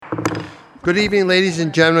Good evening, ladies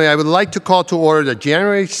and gentlemen. I would like to call to order the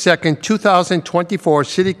January 2nd, 2024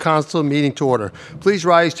 City Council meeting to order. Please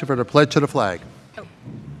rise for the pledge to the flag.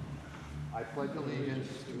 I pledge allegiance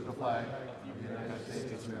to the flag of the United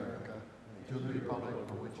States of America and to the republic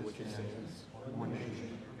for which it stands, one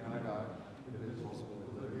nation, under God, indivisible,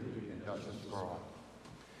 with liberty and justice for all.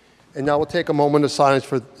 And now we'll take a moment of silence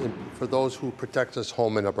for those who protect us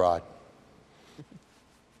home and abroad.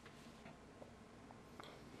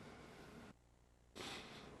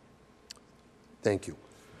 Thank you.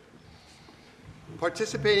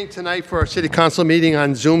 Participating tonight for our City Council meeting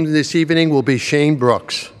on Zoom this evening will be Shane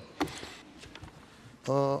Brooks.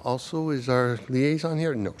 Also, is our liaison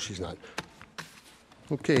here? No, she's not.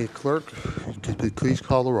 Okay, clerk, could you please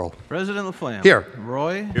call the roll? President Laflamme. Here.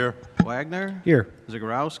 Roy. Here. Wagner. Here.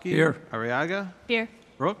 Zagorowski. Here. Ariaga. Here.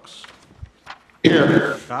 Brooks.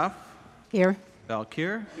 Here. Goff. Here.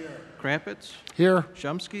 Valkir. Krampitz. Here.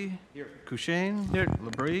 Shumsky. Here. Kushain. Here.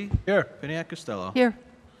 Labrie. Here. Piniac Costello. Here.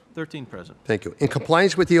 13 present. Thank you. In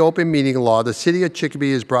compliance with the open meeting law, the City of Chicopee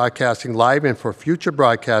is broadcasting live and for future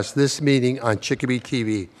broadcast this meeting on Chicopee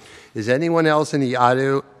TV. Is anyone else in the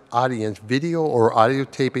audience video or audio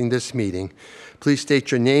taping this meeting? Please state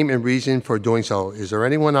your name and reason for doing so. Is there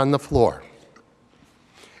anyone on the floor?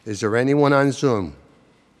 Is there anyone on Zoom?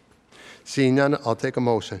 Seeing none, I'll take a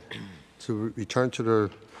motion to return to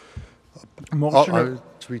the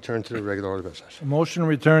regular order of business. A motion to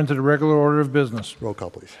return to the regular order of business. Roll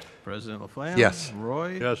call, please. President Laflamme. Yes.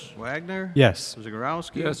 Roy. Yes. Wagner. Yes.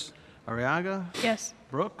 Zagorowski. Yes. Ariaga. Yes.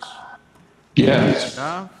 Brooks. Yes.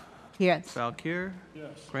 Goff. Yes. Valkir.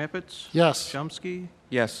 Yes. Krampitz. Yes. Shumsky.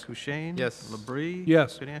 Yes. Kushain. Yes. Labrie.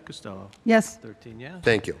 Yes. Piniac Costello. Yes. 13 yes.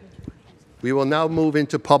 Thank you. We will now move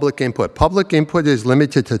into public input. Public input is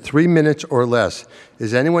limited to 3 minutes or less.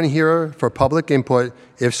 Is anyone here for public input?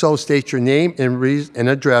 If so, state your name and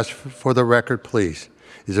address for the record, please.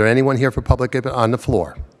 Is there anyone here for public input on the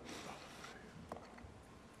floor?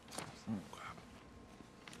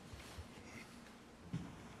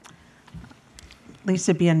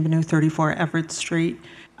 Lisa Bienvenu, 34 Everett Street.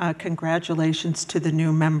 Congratulations to the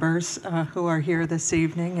new members who are here this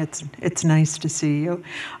evening. It's nice to see you.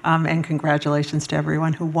 And congratulations to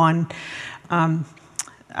everyone who won.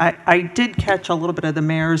 I did catch a little bit of the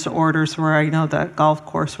mayor's orders where I know the golf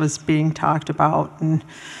course was being talked about and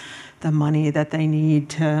the money that they need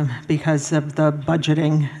to, because of the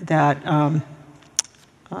budgeting, that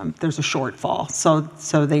there's a shortfall.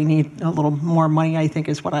 So they need a little more money, I think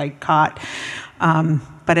is what I caught.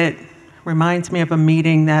 But it reminds me of a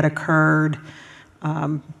meeting that occurred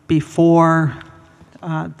before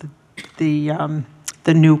the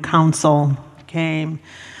new council came,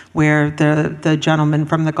 where the gentleman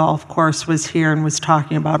from the golf course was here and was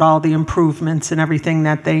talking about all the improvements and everything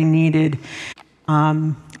that they needed.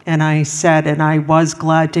 And I said, and I was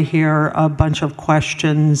glad to hear a bunch of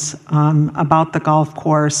questions about the golf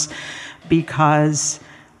course, because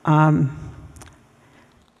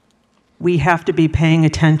we have to be paying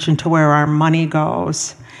attention to where our money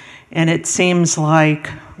goes. And it seems like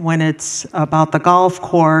when it's about the golf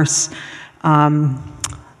course,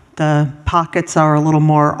 the pockets are a little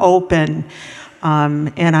more open.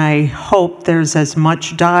 And I hope there's as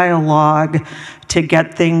much dialogue to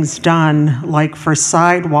get things done, like for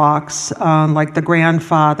sidewalks, like the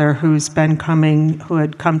grandfather who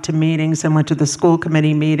had come to meetings and went to the school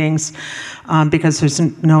committee meetings, because there's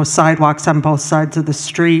no sidewalks on both sides of the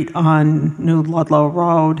street on New Ludlow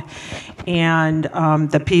Road. And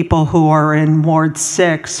the people who are in Ward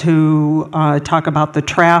 6 who talk about the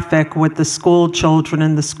traffic with the school children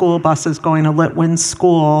and the school buses going to Litwin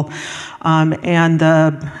School, and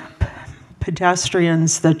the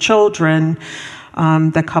pedestrians, the children,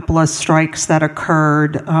 the couple of strikes that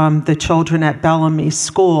occurred, the children at Bellamy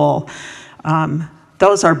School.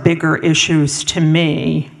 Those are bigger issues to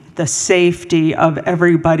me, the safety of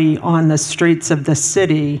everybody on the streets of the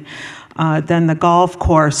city, than the golf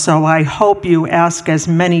course. So I hope you ask as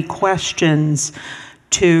many questions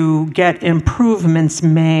to get improvements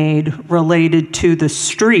made related to the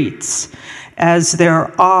streets as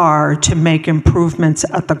there are to make improvements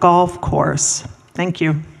at the golf course. Thank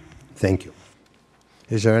you. Thank you.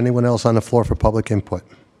 Is there anyone else on the floor for public input?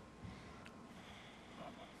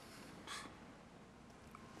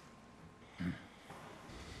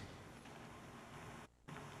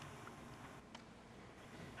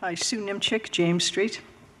 Hi, Sue Nimchik, James Street.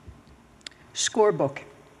 Scorebook.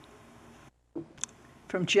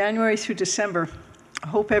 From January through December, I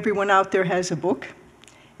hope everyone out there has a book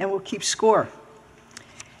and will keep score,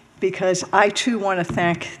 because I too want to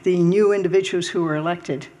thank the new individuals who were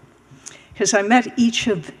elected, because I met each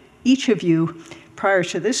of you prior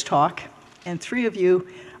to this talk, and 3 of you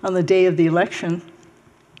on the day of the election.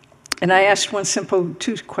 And I asked one simple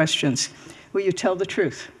 2 questions. Will you tell the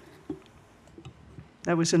truth?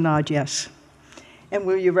 That was a nod, yes. And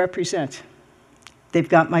will you represent? They've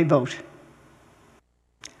got my vote.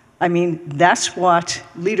 I mean, that's what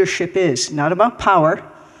leadership is, not about power,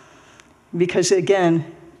 because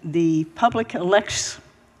again, the public elects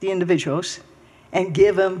the individuals and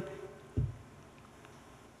give them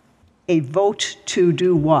a vote to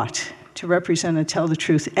do what? To represent and tell the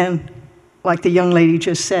truth. And like the young lady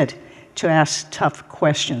just said, to ask tough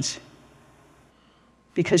questions.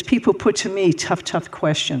 Because people put to me tough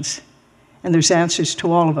questions. And there's answers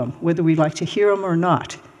to all of them, whether we like to hear them or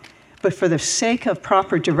not. But for the sake of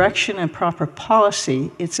proper direction and proper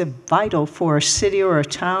policy, it's vital for a city or a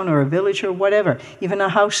town or a village or whatever, even a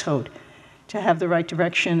household, to have the right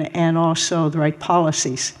direction and also the right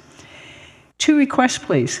policies. 2 requests,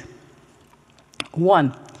 please.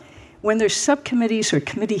 1, when there's subcommittees or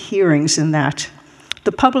committee hearings in that,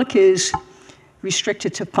 the public is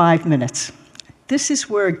restricted to 5 minutes. This is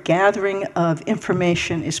where a gathering of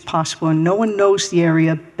information is possible, and no one knows the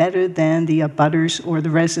area better than the abutters or the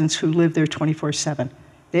residents who live there 24/7.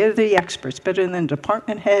 They're the experts, better than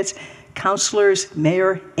department heads, counselors,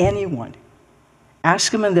 mayor, anyone.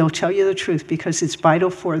 Ask them and they'll tell you the truth because it's vital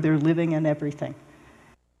for their living and everything.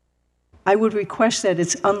 I would request that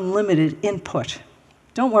it's unlimited input.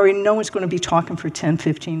 Don't worry, no one's going to be talking for 10,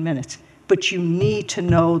 15 minutes, but you need to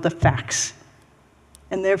know the facts.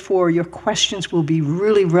 And therefore, your questions will be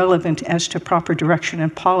really relevant as to proper direction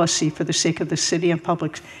and policy for the sake of the city and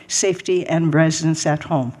public safety and residents at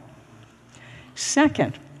home.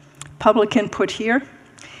 Second, public input here.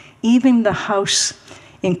 Even the House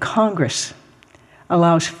in Congress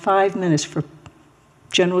allows 5 minutes for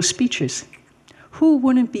general speeches. Who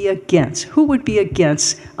wouldn't be against? Who would be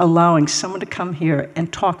against allowing someone to come here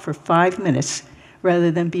and talk for 5 minutes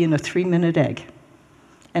rather than being a 3-minute egg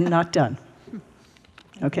and not done?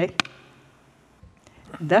 Okay?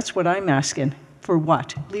 That's what I'm asking. For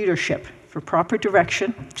what? Leadership. For proper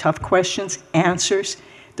direction, tough questions, answers.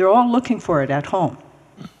 They're all looking for it at home.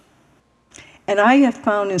 And I have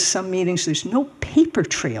found in some meetings there's no paper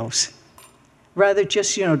trails. Rather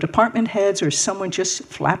just, department heads or someone just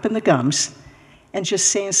flapping the gums and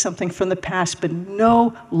just saying something from the past, but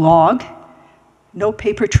no log, no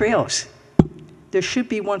paper trails. There should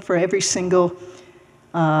be one for every single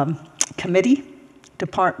committee,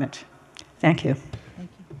 department. Thank you.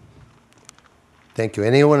 Thank you.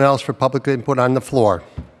 Anyone else for public input on the floor?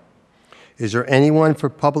 Is there anyone for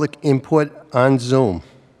public input on Zoom?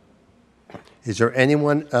 Is there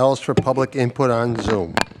anyone else for public input on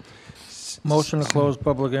Zoom? Motion to close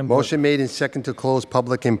public input. Motion made and second to close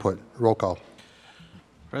public input. Roll call.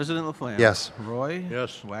 President Laflamme? Yes. Roy?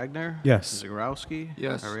 Yes. Wagner? Yes. Zegarowski?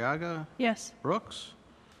 Yes. Ariaga? Yes. Brooks?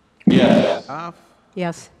 Yes. Goff?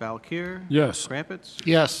 Yes. Valkir? Yes. Crumpets?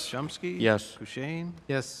 Yes. Chomsky? Yes. Kushein?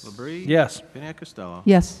 Yes. Labrie? Yes. Piniac Costello?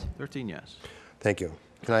 Yes. 13 yes. Thank you.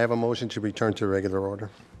 Can I have a motion to return to regular order?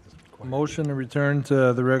 Motion to return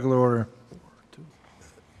to the regular order.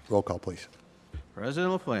 Roll call, please.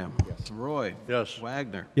 President Laflamme? Yes. Roy? Yes.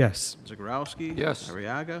 Wagner? Yes. Zegarowski? Yes.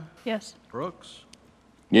 Ariaga? Yes. Brooks?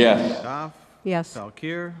 Yes. Goff? Yes.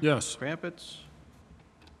 Valkir? Yes. Crumpets?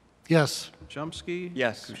 Yes. Chomsky?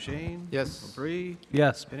 Yes. Kushein? Yes. Labrie?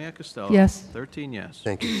 Yes. Piniac Costello? Yes. 13 yes.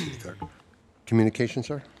 Thank you, Mr. Clerk. Communication,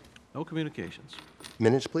 sir? No communications.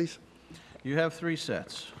 Minutes, please. You have 3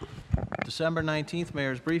 sets. December 19th,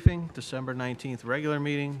 Mayor's Briefing, December 19th, regular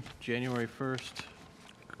meeting, January 1st,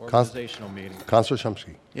 organizational meeting. Councilor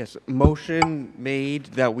Chomsky. Yes. Motion made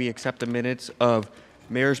that we accept the minutes of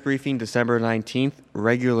Mayor's Briefing, December 19th,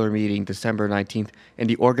 regular meeting, December 19th, and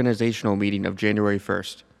the organizational meeting of January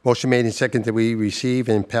 1st. Motion made and second that we receive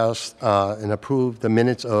and pass and approve the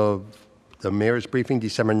minutes of the mayor's briefing,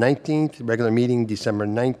 December 19th, regular meeting, December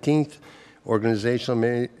 19th,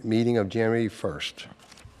 organizational meeting of January 1st.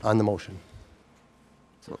 On the motion.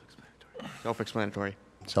 Self-explanatory.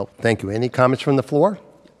 So, thank you. Any comments from the floor?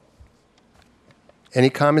 Any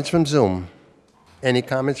comments from Zoom? Any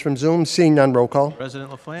comments from Zoom? Seeing none, roll call. President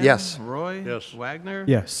Laflamme? Yes. Roy? Yes. Wagner?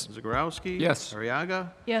 Yes. Zegarowski? Yes. Ariaga?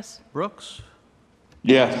 Yes. Brooks?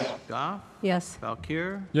 Yes. Goff? Yes.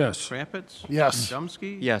 Valkir? Yes. Crumpets? Yes.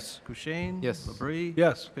 Chomsky? Yes. Kushein? Yes. Labrie?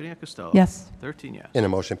 Yes. Piniac Costello? Yes. 13 yes. And the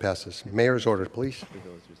motion passes. Mayor's orders, please.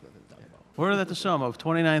 Order that the sum of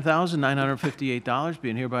 $29,958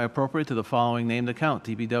 being hereby appropriate to the following named account,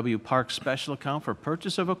 DPW Park Special Account for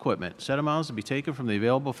Purchase of Equipment. Said amounts to be taken from the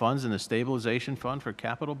available funds in the Stabilization Fund for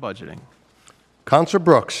capital budgeting. Councilor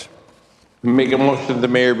Brooks. Make a motion the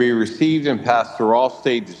mayor be received and passed through all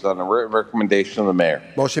stages on the written recommendation of the mayor.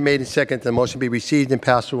 Motion made and seconded. The motion be received and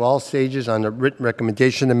passed through all stages on the written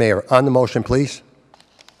recommendation of the mayor. On the motion, please.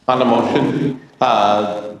 On the motion,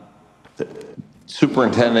 the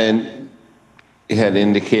superintendent had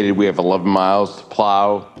indicated we have 11 miles to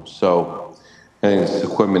plow, so I think this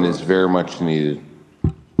equipment is very much needed.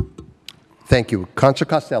 Thank you. Councilor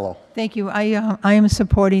Costello. Thank you. I am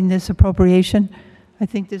supporting this appropriation. I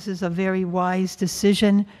think this is a very wise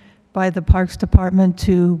decision by the Parks Department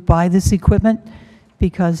to buy this equipment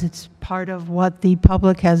because it's part of what the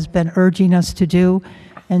public has been urging us to do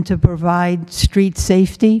and to provide street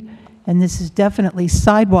safety. And this is definitely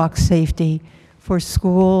sidewalk safety for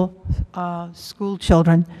school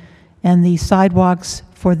children. And the sidewalks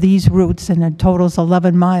for these routes, and it totals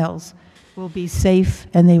 11 miles, will be safe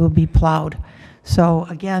and they will be plowed. So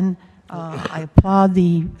again, I applaud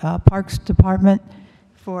the Parks Department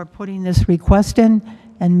for putting this request in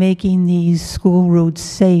and making these school routes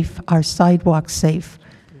safe, our sidewalks safe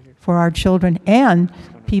for our children and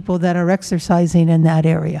people that are exercising in that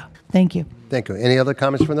area. Thank you. Thank you. Any other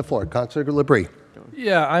comments from the floor? Councilor LaBrie.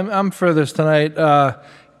 Yeah, I'm for this tonight.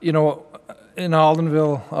 You know, in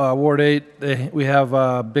Aldenville, Ward 8, we have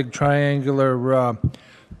a big triangular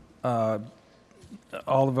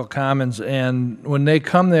Aldenville Commons, and when they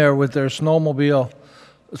come there with their snowmobile,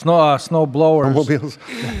 snow blowers. Snowmobiles.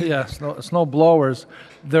 Yeah, snow blowers.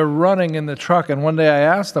 They're running in the truck. And one day I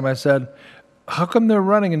asked them, I said, how come they're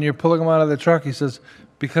running and you're pulling them out of the truck? He says,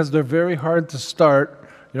 because they're very hard to start.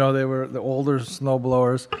 You know, they were the older snow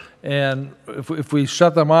blowers. And if we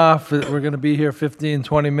shut them off, we're going to be here 15,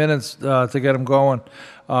 20 minutes to get them going.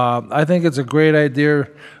 I think it's a great idea.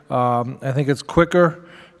 I think it's quicker.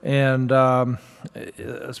 And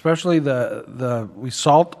especially we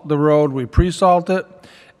salt the road, we pre-salt it.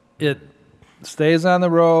 It stays on the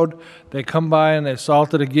road, they come by and they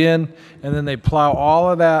salt it again, and then they plow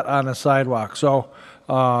all of that on the sidewalk. So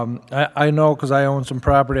I know because I own some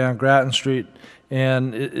property on Grattan Street,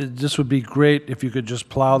 and it just would be great if you could just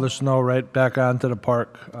plow the snow right back onto the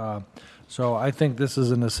park. So I think this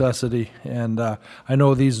is a necessity, and I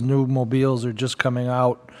know these new mobiles are just coming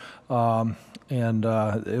out, and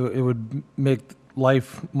it would make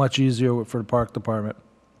life much easier for the park department.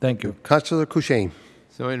 Thank you. Councilor Kushein.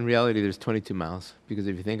 So in reality, there's 22 miles, because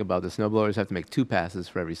if you think about it, the snowblowers have to make 2 passes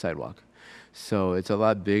for every sidewalk. So it's a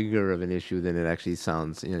lot bigger of an issue than it actually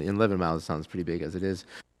sounds. You know, in 11 miles, it sounds pretty big as it is.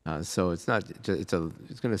 So it's not. It's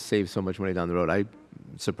going to save so much money down the road. I'm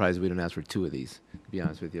surprised we don't ask for 2 of these, to be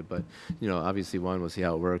honest with you. But you know, obviously one, we'll see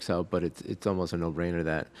how it works out. But it's almost a no-brainer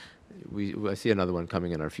that I see another one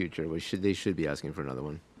coming in our future. They should be asking for another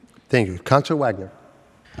one. Thank you. Councilor Wagner.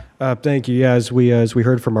 Thank you. Yeah, as we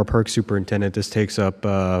heard from our park superintendent, this takes up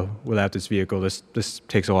without this vehicle. This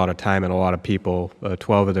takes a lot of time and a lot of people.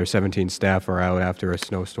 12 of their 17 staff are out after a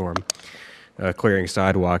snowstorm, clearing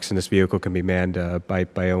sidewalks, and this vehicle can be manned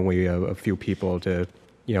by only a few people to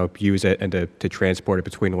use it and to transport it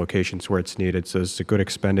between locations where it's needed. So it's a good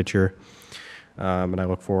expenditure, and I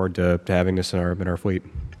look forward to having this in our fleet.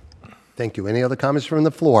 Thank you. Any other comments from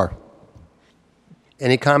the floor?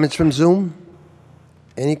 Any comments from Zoom?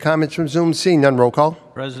 Any comments from Zoom? Seeing none, roll call.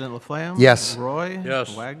 President Laflamme? Yes. Roy?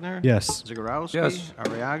 Yes. Wagner? Yes. Zagorowski? Yes.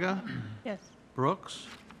 Arriaga? Yes. Brooks?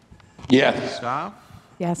 Yes. Goff?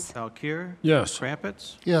 Yes. Valkir? Yes.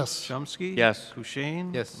 Crumpets? Yes. Chomsky? Yes.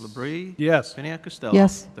 Kushein? Yes. Labrie? Yes. Piniac Costello?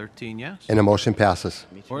 Yes. 13 yes. And the motion passes.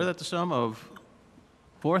 Order that the sum of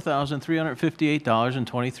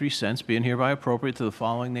 $4,358.23 being hereby appropriate to the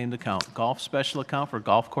following named account: Golf Special Account for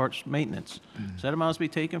Golf Course Maintenance. Said amounts be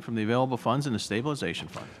taken from the available funds in the Stabilization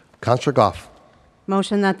Fund. Councilor Goff.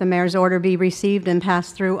 Motion that the mayor's order be received and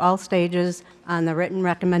passed through all stages on the written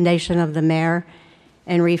recommendation of the mayor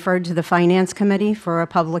and referred to the Finance Committee for a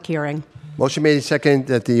public hearing. Motion made and seconded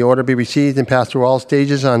that the order be received and passed through all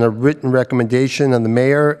stages on a written recommendation of the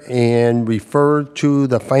mayor and referred to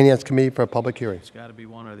the Finance Committee for a public hearing. It's got to be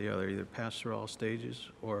one or the other, either pass through all stages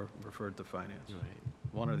or referred to finance.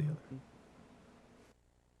 One or the other.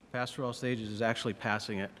 Pass through all stages is actually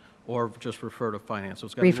passing it, or just refer to finance. So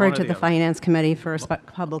it's got to be one Referred or to the the other. Finance Committee for a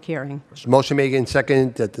public hearing. Motion made and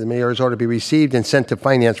seconded that the mayor's order be received and sent to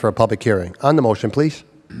Finance for a public hearing. On the motion, please.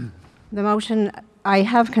 The motion, I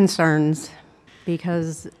have concerns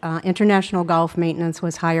because International Golf Maintenance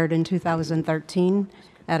was hired in 2013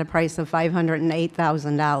 at a price of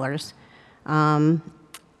 $508,000.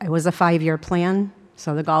 It was a 5-year plan,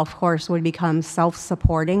 so the golf course would become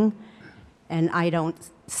self-supporting, and I don't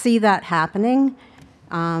see that happening.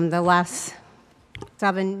 The last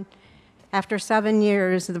 7 After 7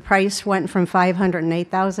 years, the price went from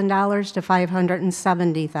 $508,000 to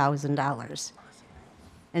 $570,000.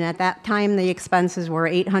 And at that time, the expenses were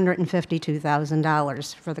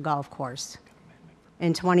 $852,000 for the golf course.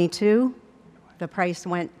 In '22, the price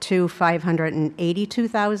went to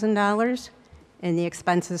 $582,000, and the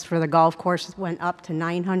expenses for the golf course went up to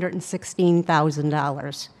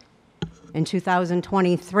 $916,000. In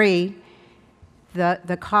 2023,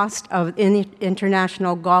 the cost of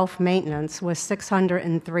international golf maintenance was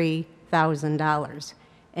 $603,000,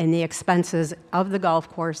 and the expenses of the golf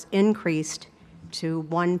course increased to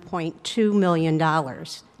 $1.2 million.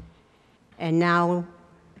 And now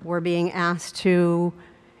we're being asked to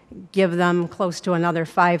give them close to another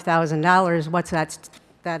 $5,000. What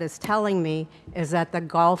that is telling me is that the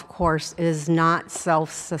golf course is not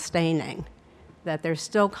self-sustaining, that they're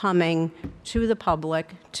still coming to the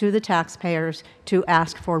public, to the taxpayers, to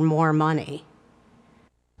ask for more money.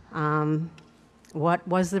 What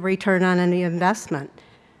was the return on any investment?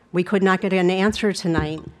 We could not get an answer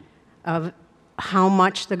tonight of how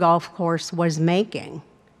much the golf course was making.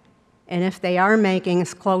 And if they are making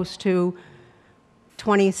as close to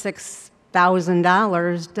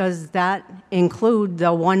 $26,000, does that include the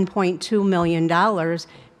 $1.2 million?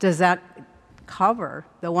 Does that cover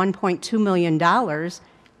the $1.2 million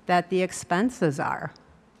that the expenses are?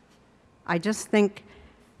 I just think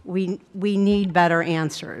we need better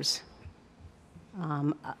answers.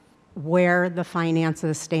 Where the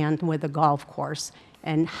finances stand with the golf course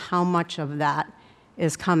and how much of that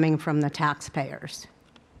is coming from the taxpayers.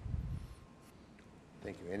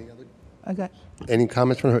 Thank you. Okay. Any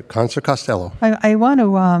comments from Councilor Costello? I want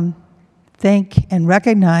to thank and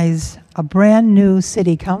recognize a brand-new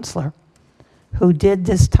city councilor who did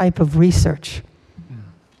this type of research.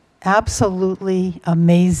 Absolutely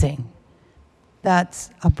amazing. That's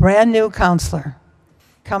a brand-new councilor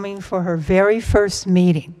coming for her very first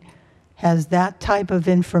meeting, has that type of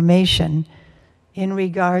information in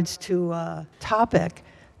regards to a topic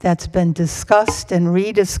that's been discussed and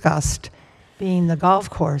rediscussed, being the golf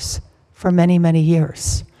course, for many, many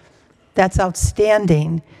years. That's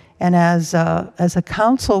outstanding. And as a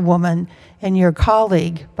councilwoman and your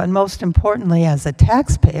colleague, but most importantly as a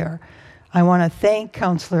taxpayer, I want to thank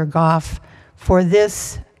Councilor Goff for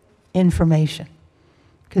this information,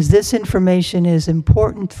 because this information is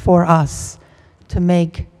important for us to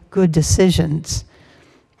make good decisions.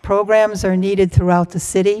 Programs are needed throughout the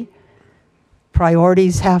city.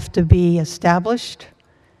 Priorities have to be established.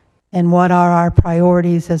 And what are our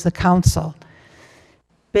priorities as a council?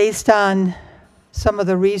 Based on some of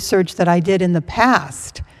the research that I did in the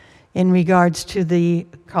past in regards to the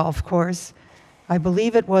golf course, I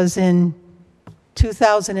believe it was in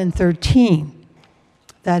 2013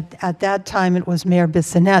 that at that time it was Mayor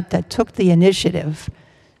Bissonnette that took the initiative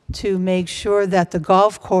to make sure that the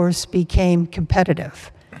golf course became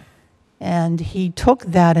competitive. And he took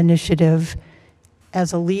that initiative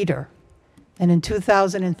as a leader. And in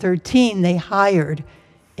 2013, they hired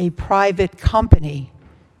a private company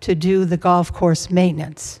to do the golf course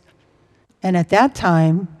maintenance. And at that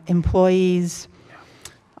time, employees,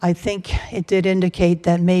 I think it did indicate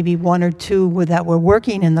that maybe one or two that were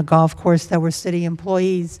working in the golf course that were city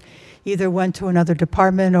employees either went to another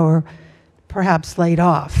department or perhaps laid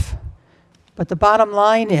off. But the bottom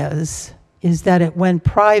line is that it went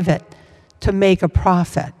private to make a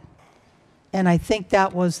profit. And I think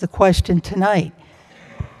that was the question tonight.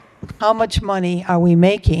 How much money are we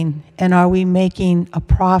making, and are we making a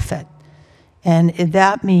profit? And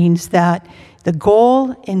that means that the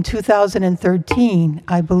goal in 2013,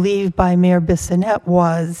 I believe by Mayor Bissonnette,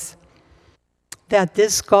 was that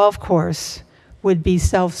this golf course would be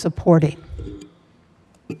self-supporting.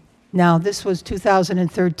 Now, this was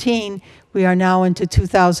 2013. We are now into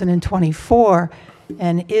 2024.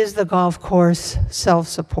 And is the golf course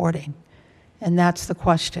self-supporting? And that's the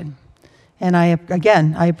question. And I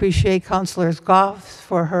appreciate Councilor Goff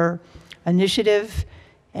for her initiative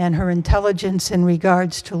and her intelligence in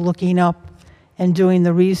regards to looking up and doing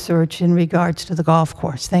the research in regards to the golf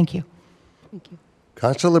course. Thank you. Thank you.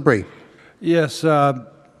 Councilor LaBrie. Yes,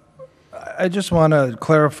 I just want to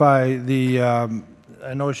clarify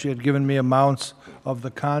I know she had given me amounts of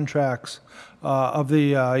the contracts, of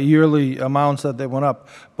the yearly amounts that they went up,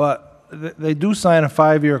 but they do sign a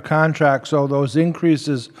 5-year contract, so those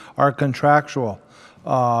increases are contractual.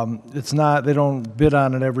 It's not, they don't bid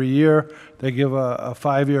on it every year. They give a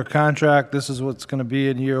 5-year contract. This is what's going to be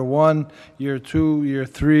in year 1, year 2, year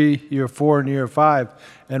 3, year 4, and year 5.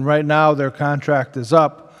 And right now their contract is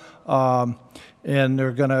up, and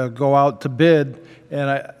they're going to go out to bid.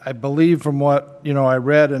 And I believe from what, I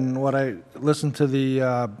read and what I listened to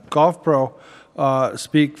the Golf Pro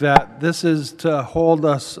speak, that this is to hold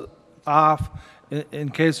us off in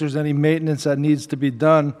case there's any maintenance that needs to be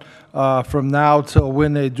done from now till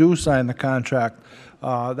when they do sign the contract.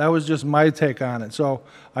 That was just my take on it. So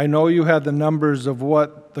I know you had the numbers of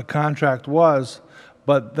what the contract was,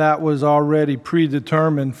 but that was already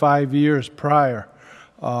predetermined 5 years prior.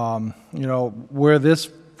 Where this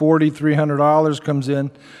 $4,300 comes in,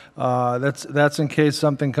 that's in case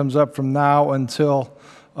something comes up from now until,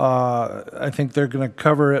 I think they're going to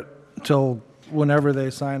cover it till whenever they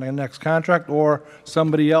sign a next contract or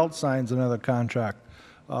somebody else signs another contract.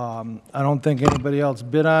 I don't think anybody else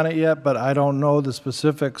bid on it yet, but I don't know the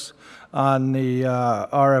specifics on the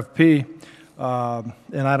RFP,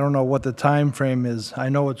 and I don't know what the time frame is. I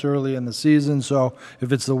know it's early in the season, so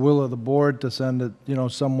if it's the will of the board to send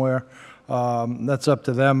it, somewhere, that's up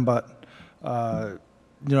to them. But they're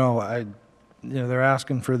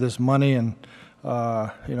asking for this money, and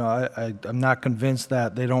I'm not convinced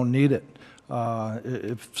that they don't need it.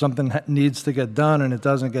 If something needs to get done and it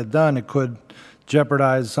doesn't get done, it could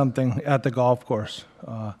jeopardize something at the golf course.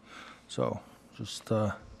 So just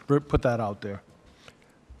put that out there.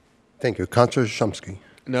 Thank you. Councilor Shumsky.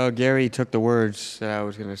 No, Gary took the words that I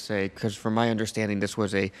was going to say, because from my understanding, this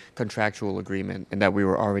was a contractual agreement and that we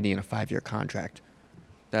were already in a 5-year contract.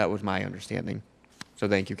 That was my understanding. So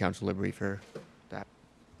thank you, Councilor Bree, for that.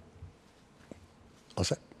 All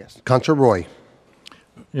set? Yes. Councilor Roy.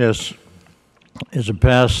 Yes. As a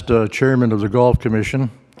past chairman of the Golf Commission,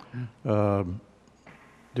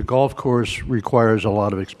 the golf course requires a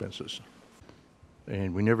lot of expenses.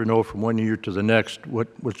 And we never know from one year to the next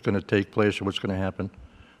what's going to take place or what's going to happen.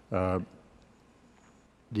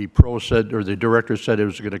 The pro said, or the director said it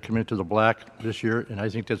was going to come into the black this year, and I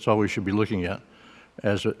think that's all we should be looking at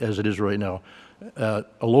as it is right now. A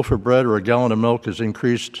loaf of bread or a gallon of milk has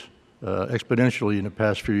increased exponentially in the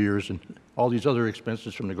past few years, and all these other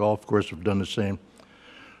expenses from the golf course have done the same.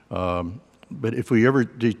 But if we ever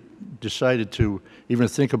decided to even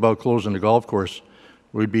think about closing the golf course,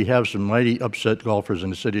 we'd have some mighty upset golfers in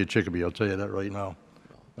the city of Chicopee, I'll tell you that right now.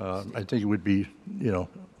 I think it would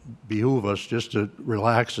behoove us just to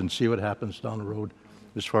relax and see what happens down the road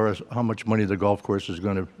as far as how much money the golf course is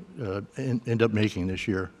going to end up making this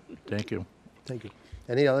year. Thank you. Thank you.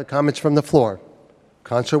 Any other comments from the floor?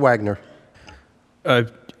 Councilor Wagner.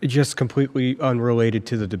 Just completely unrelated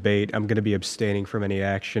to the debate, I'm going to be abstaining from any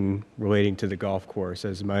action relating to the golf course,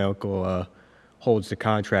 as my uncle holds the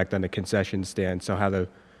contract on the concession stand. So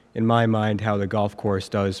in my mind, how the golf course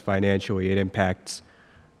does financially, it impacts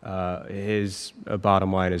his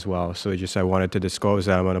bottom line as well. So I wanted to disclose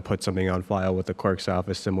that. I'm going to put something on file with the clerk's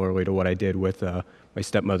office, similarly to what I did with my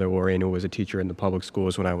stepmother, Lorraine, who was a teacher in the public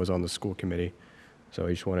schools when I was on the school committee. So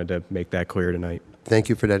I just wanted to make that clear tonight. Thank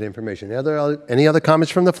you for that information. Any other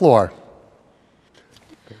comments from the floor?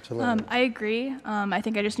 I agree. I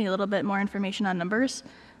think I just need a little bit more information on numbers.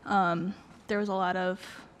 There was a lot of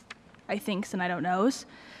I thinks and I don't knows.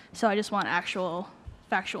 So I just want actual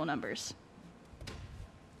factual numbers.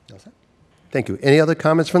 Thank you. Any other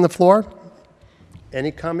comments from the floor?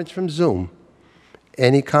 Any comments from Zoom?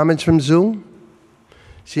 Any comments from Zoom?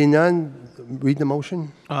 Seeing none, read the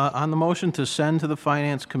motion. On the motion to send to the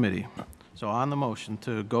Finance Committee. So on the motion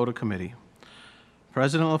to go to committee.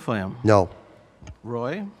 President Laflamme? No.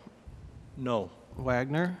 Roy? No.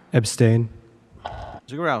 Wagner? Abstain.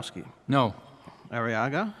 Zagorowski? No.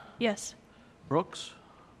 Arriaga? Yes. Brooks?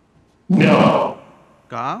 No.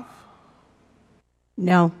 Goff?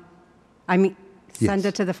 No. Send Yes.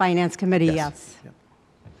 it to the Finance Committee, yes.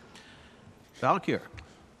 Valkir?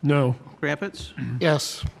 No. Crumpets?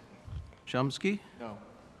 Yes. Shumsky? No.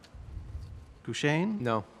 Kushein?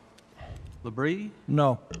 No. Labrie?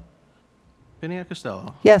 No. Piniac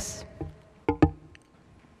Costello? Yes.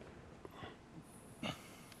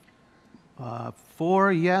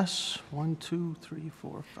 4 yes, 1, 2, 3,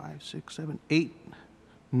 4, 5, 6, 7, 8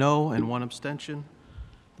 no, and 1 abstention.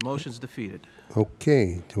 The motion's defeated.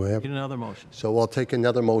 Okay. Do I have? Need another motion. So we'll take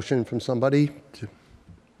another motion from somebody.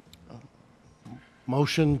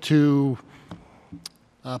 Motion to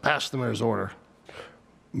pass the mayor's order.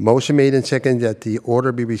 Motion made and seconded that the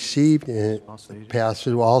order be received and All stages. passed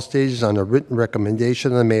through all stages on a written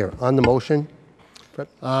recommendation of the mayor. On the motion?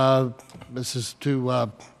 This is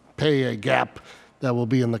to pay a gap that will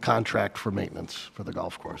be in the contract for maintenance for the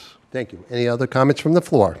golf course. Thank you. Any other comments from the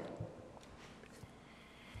floor?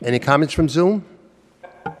 Any comments from Zoom?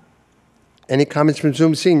 Any comments from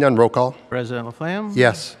Zoom? Seeing none, roll call. President Laflamme?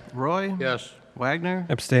 Yes. Roy? Yes. Wagner?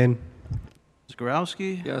 Abstain.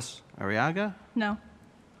 Zagorowski? Yes. Arriaga? No.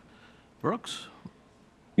 Brooks?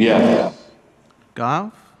 Yes.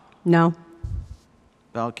 Goff, No.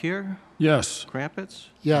 Valkir, Yes. Crumpets,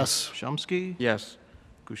 Yes. Shumsky, Yes.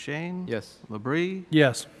 Kushein, Yes. Labrie,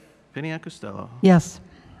 Yes. Piniac Costello. Yes.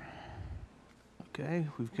 Okay,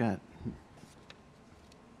 we've got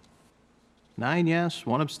 9 yes,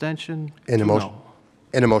 1 abstention, And 2 the motion, no.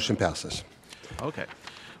 and the motion passes. Okay.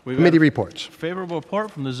 We've Committee got a reports. favorable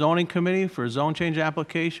report from the zoning committee for a zone change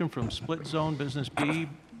application from split zone business B,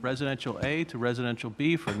 residential A to residential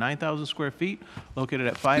B for 9,000 square feet located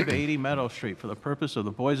at 580 Meadow Street for the purpose of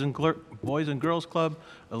the Boys and Girls Club,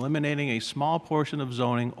 eliminating a small portion of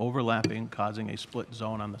zoning overlapping, causing a split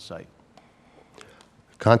zone on the site.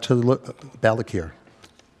 Councilor Balakir.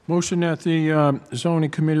 Motion that the zoning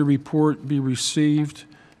committee report be received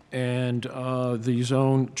and the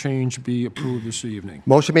zone change be approved this evening.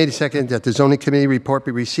 Motion made and seconded that the zoning committee report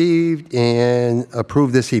be received and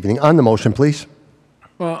approved this evening. On the motion, please.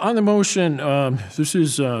 On the motion, this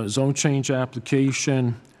is a zone change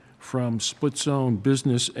application from split zone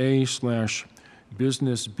Business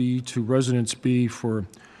A/Business B to Residence B for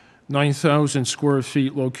 9,000 square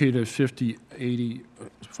feet located at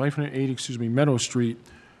 580 Meadow Street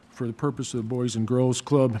for the purpose of the Boys and Girls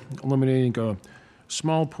Club, eliminating a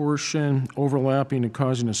small portion overlapping and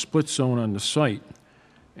causing a split zone on the site.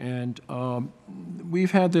 And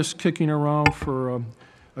we've had this kicking around for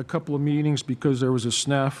a couple of meetings because there was a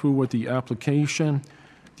snafu with the application.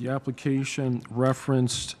 The application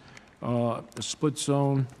referenced a split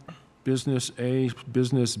zone, Business A,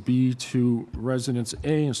 Business B to Residence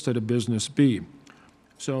A instead of Business B.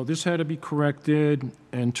 So this had to be corrected.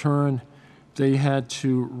 In turn, they had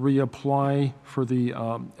to reapply for the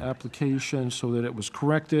application so that it was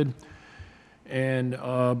corrected. And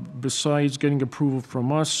besides getting approval from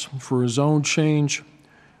us for a zone change,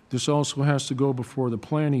 this also has to go before the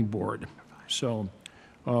planning board. So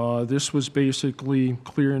this was basically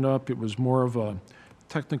clearing up. It was more of a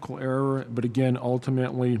technical error, but again,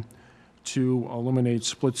 ultimately to eliminate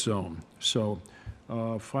split zone. So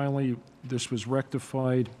finally, this was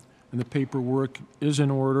rectified and the paperwork is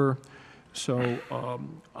in order. So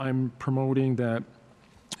I'm promoting that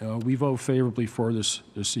we vote favorably for this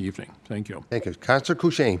evening. Thank you. Thank you. Councilor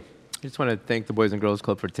Kushein. I just want to thank the Boys and Girls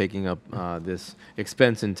Club for taking up this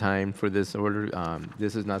expense and time for this order.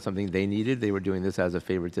 This is not something they needed. They were doing this as a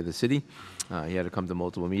favor to the city. He had to come to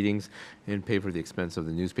multiple meetings and pay for the expense of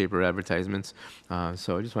the newspaper advertisements.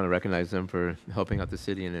 So I just want to recognize them for helping out the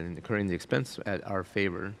city and incurring the expense at our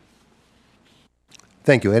favor.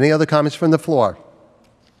 Thank you. Any other comments from the floor?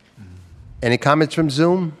 Any comments from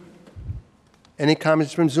Zoom? Any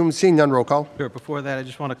comments from Zoom? Seeing none, roll call. Sure, before that, I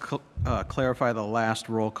just want to clarify the last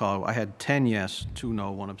roll call. I had 10 yes, 2 no,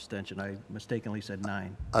 1 abstention. I mistakenly said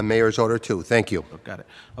 9. On mayor's order, too. Thank you. Oh, got it.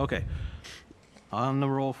 Okay. On the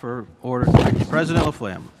roll for order, President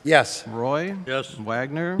Laflamme. Yes. Roy? Yes.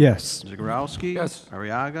 Wagner? Yes. Zagorowski? Yes.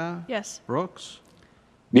 Ariaga? Yes. Brooks?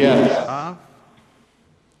 Yes. Goff?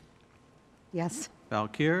 Yes.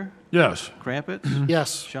 Valkir? Yes. Crumpets?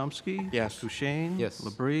 Yes. Shumsky? Yes. Kushein? Yes.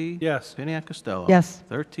 Labrie? Yes. Piniac Costello? Yes.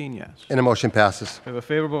 13 yes. And the motion passes. We have a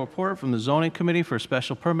favorable report from the zoning committee for a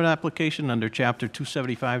special permit application under Chapter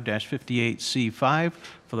 275-58C5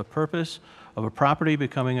 for the purpose of a property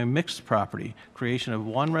becoming a mixed property, creation of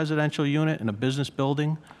 1 residential unit and a business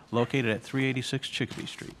building located at 386 Chicopee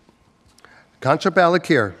Street. Councilor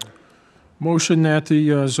Balakir. Motion that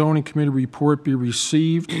the zoning committee report be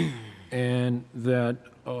received and that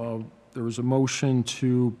there was a motion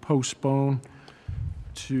to postpone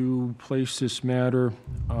to place this matter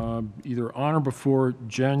either on or before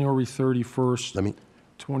January 31st,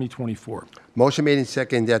 2024. Motion made and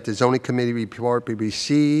seconded that the zoning committee report be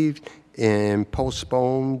received and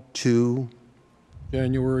postponed to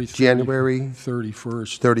January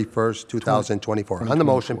 31st, 2024. On the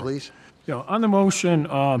motion, please. Yeah, on the motion,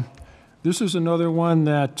 this is another one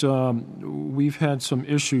that we've had some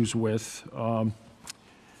issues with,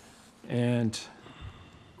 and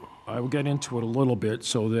I will get into it a little bit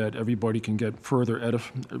so that everybody can get further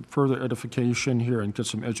edification here and get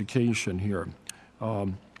some education here.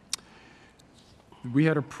 We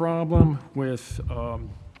had a problem with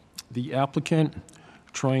the applicant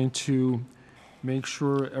trying to make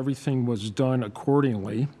sure everything was done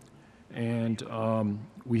accordingly, and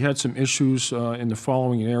we had some issues in the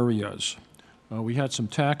following areas. We had some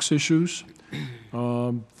tax issues.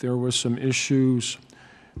 There was some issues,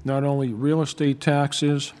 not only real estate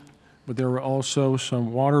taxes, but there were also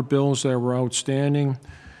some water bills that were outstanding,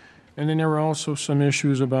 and then there were also some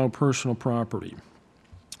issues about personal property.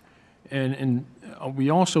 And we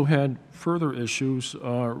also had further issues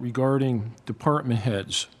regarding department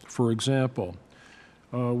heads. For example,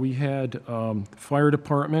 We had fire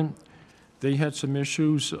department. They had some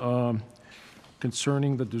issues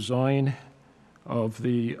concerning the design of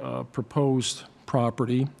the proposed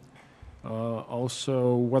property.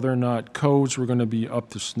 Also, whether or not codes were going to be up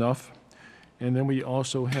to snuff. And then we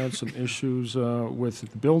also had some issues with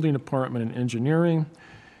the building department and engineering.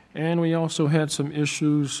 And we also had some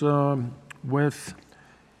issues with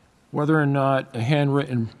whether or not a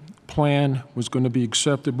handwritten plan was going to be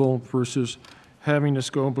acceptable versus having this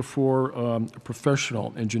go before a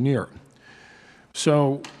professional engineer.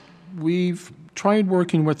 So we've tried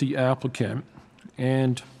working with the applicant,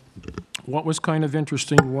 and what was kind of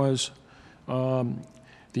interesting was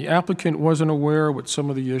the applicant wasn't aware with some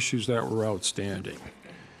of the issues that were outstanding.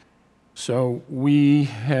 So we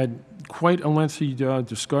had quite a lengthy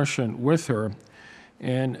discussion with her.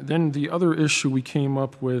 And then the other issue we came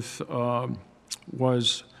up with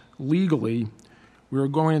was legally, we were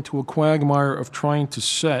going into a quagmire of trying to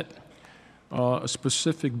set a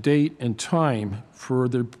specific date and time for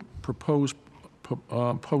the proposed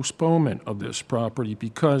postponement of this property,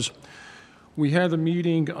 because we had a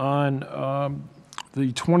meeting on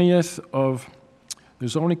the 20th of, the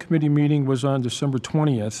zoning committee meeting was on December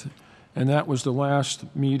 20th, and that was the last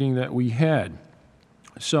meeting that we had.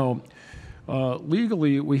 So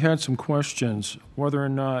legally, we had some questions whether or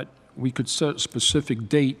not we could set a specific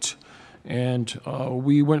date, and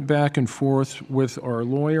we went back and forth with our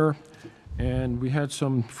lawyer, and we had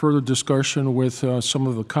some further discussion with some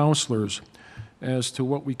of the counselors as to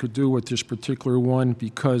what we could do with this particular one,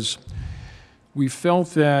 because we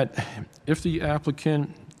felt that if the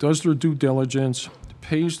applicant does their due diligence,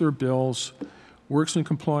 pays their bills, works in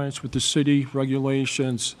compliance with the city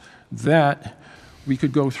regulations, that we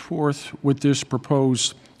could go forth with this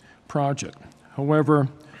proposed project. However,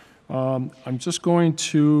 I'm just going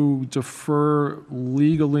to defer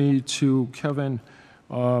legally to Kevin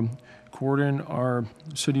Corden, our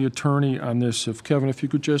city attorney, on this. If Kevin, if you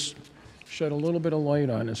could just shed a little bit of light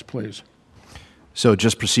on this, please. So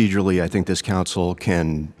just procedurally, I think this council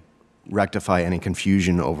can rectify any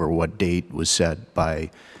confusion over what date was set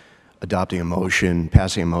by adopting a motion,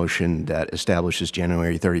 passing a motion that establishes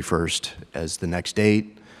January 31st as the next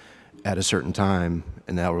date at a certain time,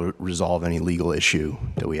 and that will resolve any legal issue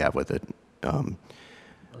that we have with it.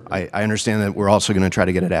 I understand that we're also going to try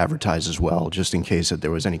to get it advertised as well, just in case that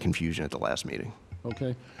there was any confusion at the last meeting.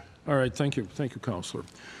 Okay. All right. Thank you. Thank you, Counselor.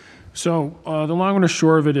 So the long and the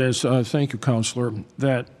short of it is, thank you, Counselor,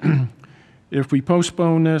 that if we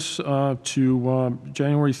postpone this to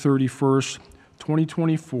January 31st,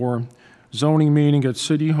 2024, zoning meeting at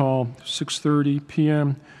City Hall, 6:30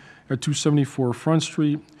 p.m. at 274 Front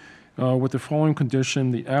Street, with the following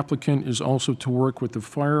condition: the applicant is also to work with the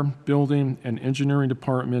fire, building, and engineering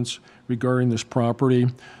departments regarding this property.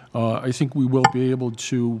 I think we will be able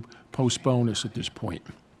to postpone this at this point.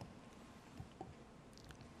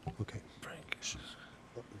 Okay.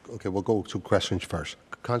 Okay, we'll go to questions first.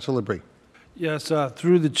 Councilor Bree. Yes,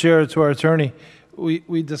 through the chair to our attorney,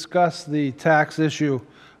 we discussed the tax issue.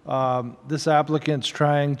 This applicant's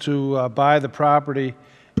trying to buy the property,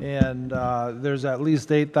 and there's at least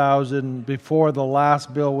 $8,000 before the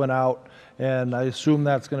last bill went out, and I assume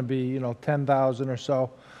that's going to be, $10,000 or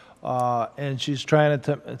so. And she's trying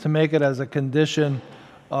to make it as a condition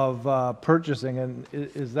of purchasing. And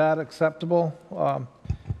is that acceptable?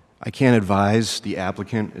 I can't advise the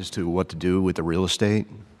applicant as to what to do with the real estate,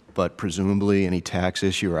 but presumably any tax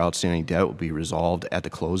issue or outstanding debt will be resolved at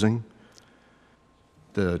the closing.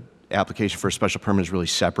 The application for a special permit is really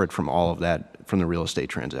separate from all of that, from the real estate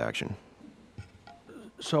transaction.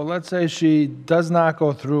 So let's say she does not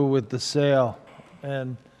go through with the sale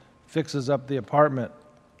and fixes up the apartment.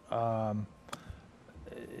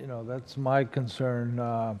 That's my concern.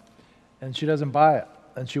 And she doesn't buy it,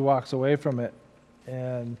 and she walks away from it.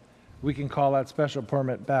 And we can call that special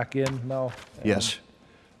permit back in, no? Yes.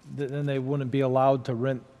 Then they wouldn't be allowed to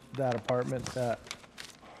rent that apartment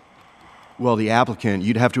Well, the applicant,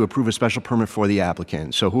 you'd have to approve a special permit for the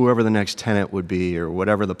applicant. So whoever the next tenant would be, or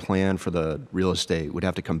whatever the plan for the real estate, would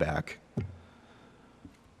have to come back.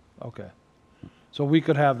 Okay. So we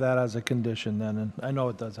could have that as a condition then, and I know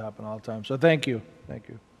it does happen all the time. So thank you. Thank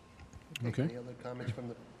you. Okay. Any other comments from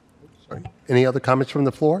the, sorry. Any other comments from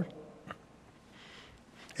the floor?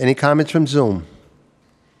 Any comments from Zoom?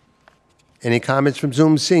 Any comments from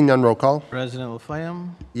Zoom? Seeing none, roll call. President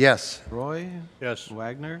Laflamme? Yes. Roy? Yes.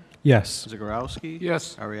 Wagner? Yes. Zagorowski?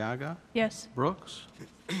 Yes. Ariaga? Yes. Brooks?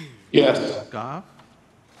 Yes. Goff?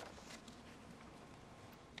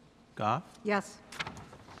 Goff? Yes.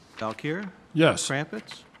 Valkir? Yes.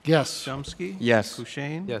 Crumpets? Yes. Chomsky? Yes.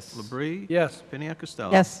 Kushein? Yes. Labrie? Yes. Piniac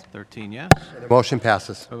Costello? Yes. 13 yes. The motion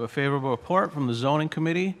passes. We have a favorable report from the zoning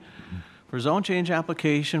committee for zone change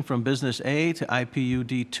application from Business A to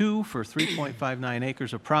IPUD 2 for 3.59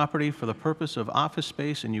 acres of property for the purpose of office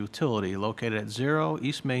space and utility located at 0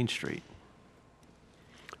 East Main Street.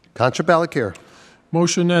 Counselor Balakir.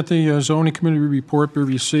 Motion that the zoning committee report be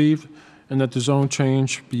received and that the zone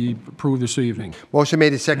change be approved this evening. Motion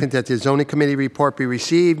made and seconded that the zoning committee report be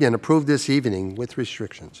received and approved this evening with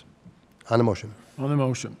restrictions. On the motion. On the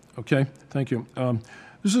motion. Okay, thank you.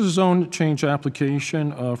 This is a zone change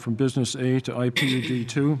application from Business A to IPUD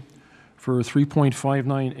 2 for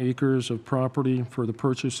 3.59 acres of property for the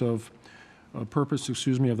purchase of of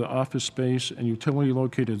the office space and utility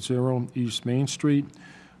located at 0 East Main Street.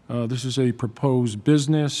 This is a proposed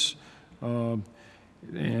business,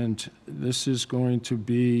 and this is going to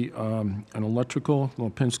be an electrical,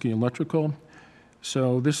 Lipinski Electrical.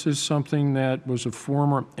 So this is something that was a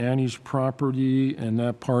former Annie's property in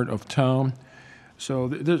that part of town. So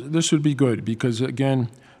this would be good because, again,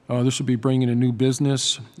 this would be bringing a new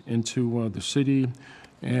business into the city,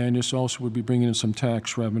 and this also would be bringing in some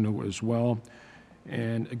tax revenue as well.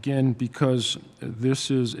 And again, because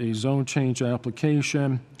this is a zone change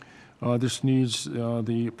application, this needs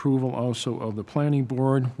the approval also of the planning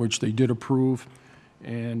board, which they did approve.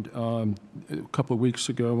 And a couple of weeks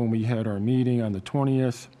ago when we had our meeting on the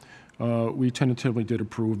 20th, we tentatively did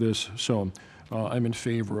approve this. So I'm in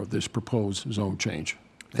favor of this proposed zone change.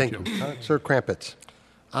 Thank you. Sir Crumpets.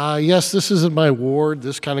 Yes, this is in my ward.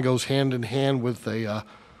 This kind of goes hand in hand with a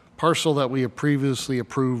parcel that we have previously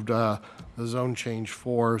approved the zone change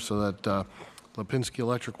for, so that Lipinski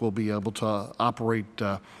Electric will be able to operate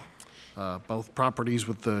both properties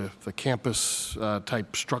with the campus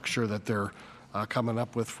type structure that they're coming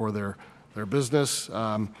up with for their business.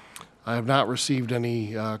 I have not received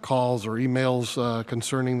any calls or emails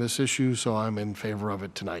concerning this issue, so I'm in favor of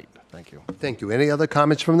it tonight. Thank you. Thank you. Any other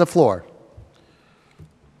comments from the floor?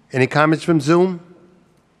 Any comments from Zoom?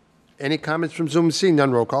 Any comments from Zoom? Seeing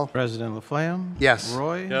none, roll call. President Laflamme? Yes.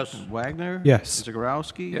 Roy? Yes. Wagner? Yes.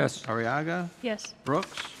 Zagorowski? Yes. Ariaga? Yes.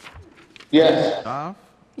 Brooks? Yes. Goff?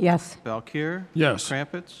 Yes. Valkir? Yes.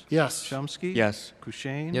 Crumpets? Yes. Chomsky? Yes.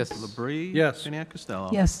 Kushein? Yes. Labrie? Yes. Piniac Costello?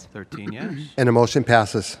 Yes. 13 yes. And the motion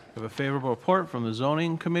passes. We have a favorable report from the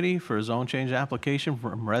zoning committee for a zone change application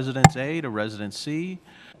from Residence A to Residence C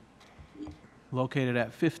located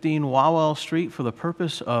at 15 Wawell Street for the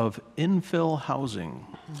purpose of infill housing.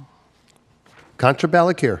 Counselor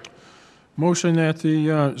Balakir. Motion that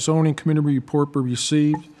the zoning committee report be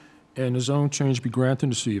received and the zone change be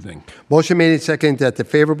granted this evening. Motion made and seconded that the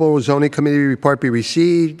favorable zoning committee report be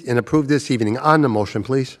received and approved this evening. On the motion,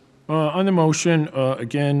 please. On the motion,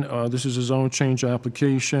 again, this is a zone change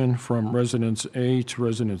application from Residence A to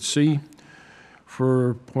Residence C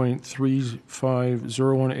for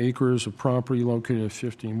 .3501 acres of property located at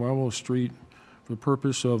 15 Wawell Street for the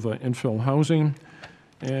purpose of infill housing.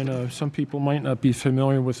 And some people might not be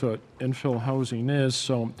familiar with what infill housing is,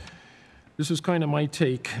 so this is kind of my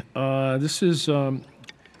take. This is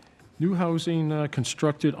new housing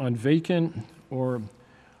constructed on vacant or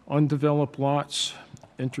undeveloped lots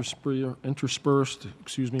interspersed,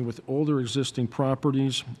 with older existing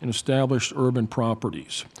properties and established urban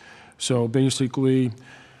properties. So basically,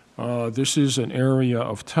 this is an area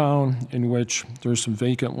of town in which there's some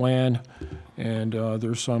vacant land and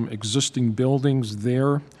there's some existing buildings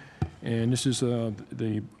there. And this is has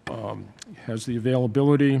the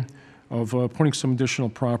availability of putting some additional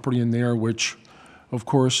property in there, which, of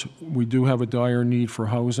course, we do have a dire need for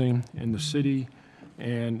housing in the city.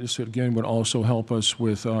 And this, again, would also help us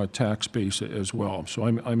with tax base as well. So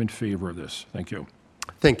I'm in favor of this. Thank you.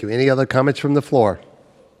 Thank you. Any other comments from the floor?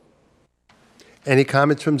 Any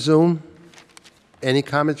comments from Zoom? Any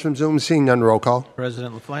comments from Zoom? Seeing none, roll call.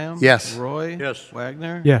 President Laflamme? Yes. Roy? Yes.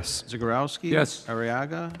 Wagner? Yes. Zagorowski? Yes.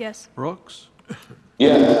 Ariaga? Yes. Brooks?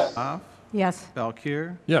 Yes. Goff? Yes.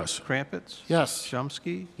 Valkir? Yes. Crumpets? Yes.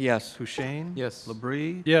 Chomsky? Yes. Kushein? Yes.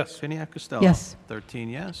 Labrie? Yes. Piniac Costello? Yes. 13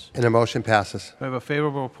 yes. And the motion passes. We have a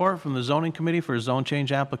favorable report from the zoning committee for a zone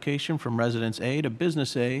change application from Residence A to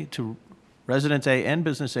Business A to Residence A and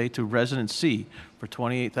Business A to Residence C for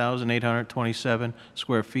 28,827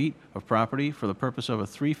 square feet of property for the purpose of a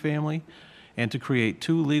three-family and to create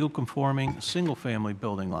two legal conforming single-family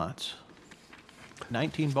building lots.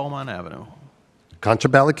 19 Beaumont Avenue.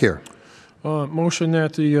 Counselor Balakir. Motion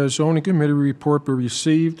that the zoning committee report be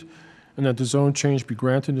received and that the zone change be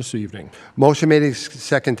granted this evening. Motion made and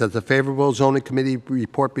seconded that the favorable zoning committee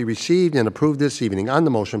report be received and approved this evening. On the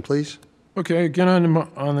motion, please. Okay, again on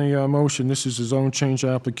the motion, this is a zone change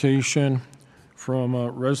application from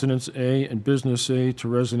Residence A and Business A to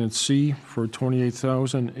Residence C for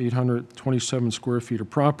 28,827 square feet of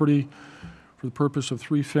property for the purpose of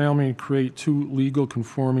three-family and create two legal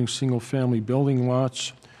conforming single-family building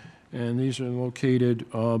lots. And these are located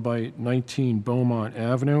by 19 Beaumont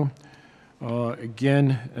Avenue.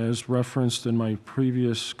 Again, as referenced in my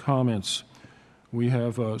previous comments, we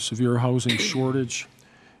have a severe housing shortage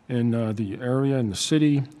in the area, in the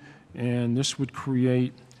city, and this would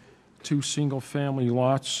create two single-family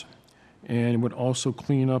lots and would also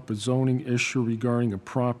clean up a zoning issue regarding a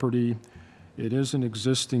property. It is an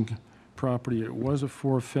existing property. It was a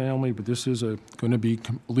four-family, but this is going to be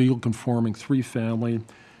legal conforming three-family,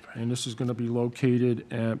 and this is going to be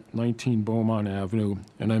located at 19 Beaumont Avenue,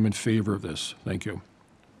 and I'm in favor of this. Thank you.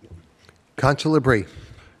 Councilor Bree.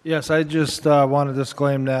 Yes, I just want to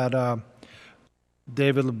disclaim that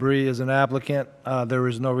David Labrie is an applicant. There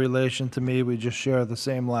is no relation to me. We just share the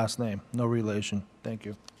same last name. No relation. Thank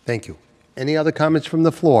you. Thank you. Any other comments from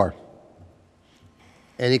the floor?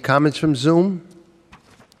 Any comments from Zoom?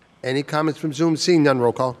 Any comments from Zoom? Seeing none,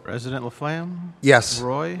 roll call. President Laflamme? Yes.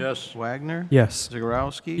 Roy? Yes. Wagner? Yes.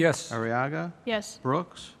 Zagorowski? Yes. Arriaga? Yes.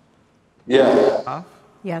 Brooks? Yes. Hoff?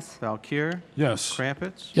 Yes. Valkir? Yes.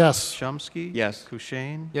 Crumpets? Yes. Chomsky? Yes.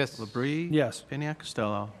 Kushein? Yes. Labrie? Yes. Piniac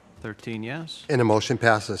Costello? 13 yes. And the motion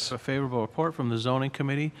passes. A favorable report from the zoning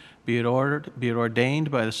committee, be it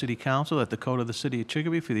ordained by the city council that the code of the city of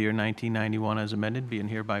Chicopee for the year 1991 as amended, be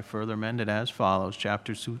and hereby further amended as follows.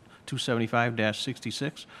 Chapter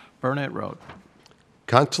 275-66, Burnett Road.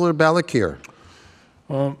 Councilor Balakir.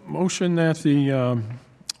 Motion that the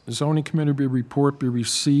zoning committee report be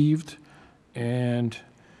received and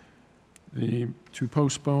to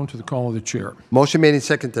postpone to the call of the chair. Motion made and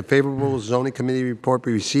second that favorable zoning committee report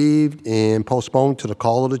be received and postponed to the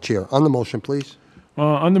call of the chair. On the motion, please.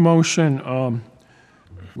 On the motion,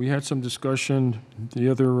 we had some discussion the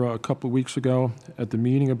other couple of weeks ago at the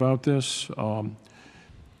meeting about this. It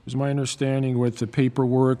was my understanding with the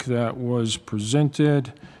paperwork that was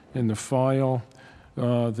presented in the file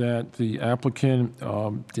that the applicant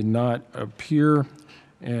did not appear,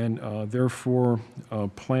 and therefore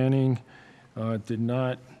planning did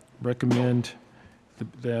not recommend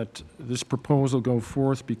that this proposal go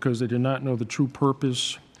forth because they did not know the true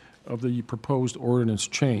purpose of the proposed ordinance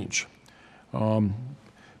change.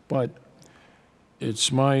 But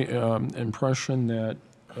it's my impression that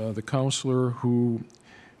the counselor who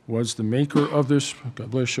was the maker of this,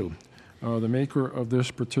 God bless you, the maker of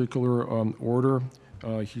this particular order,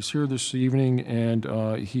 he's here this evening, and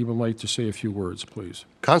he would like to say a few words, please.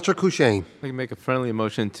 Councilor Kushein. I can make a friendly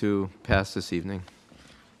motion to pass this evening.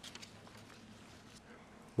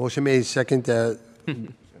 Motion made and second that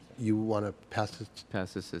you want to pass it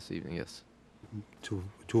Pass this evening, yes. to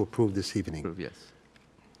approve this evening. Approve, yes.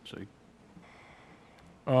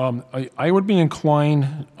 I would be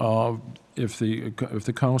inclined, if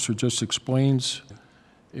the counselor just explains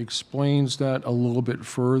that a little bit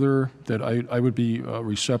further, that I would be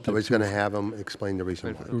receptive I was going to have him explain the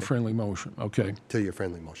reason to a why. friendly motion. Okay, To your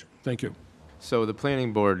friendly motion. thank you. So the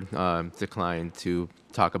planning board declined to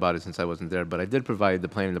talk about it since I wasn't there, but I did provide the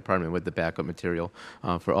planning department with the backup material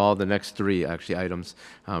for all the next three, actually, items.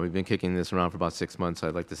 We've been kicking this around for about 6 months, so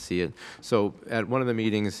I'd like to see it. So at one of the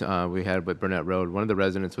meetings we had with Burnett Road, one of the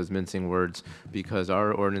residents was mincing words because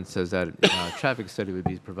our ordinance says that traffic study would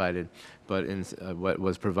be provided, but what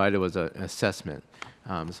was provided was an assessment.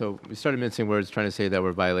 So we started mincing words, trying to say that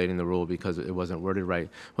we're violating the rule because it wasn't worded right.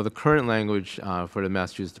 Well, the current language for the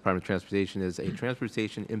Massachusetts Department of Transportation is a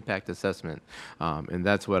transportation impact assessment, and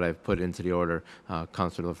that's what I've put into the order.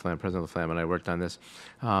 Councilor Laflamme, President Laflamme, and I worked on this.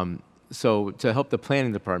 So to help the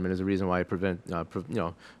planning department is the reason why I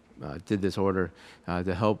did this order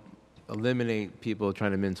to help eliminate people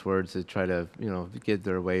trying to mince words to try to, get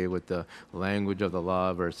their way with the language of the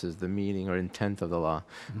law versus the meaning or intent of the law.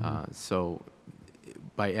 So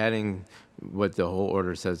by adding what the whole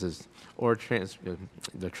order says is, or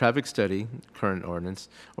the traffic study, current ordinance,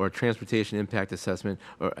 or transportation impact assessment,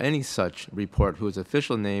 or any such report whose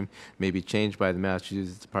official name may be changed by the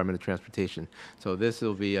Massachusetts Department of Transportation. So this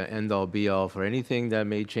will be an end-all, be-all for anything that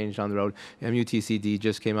may change down the road. MUTCD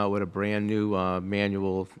just came out with a brand-new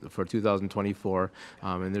manual for 2024,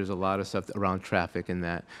 and there's a lot of stuff around traffic in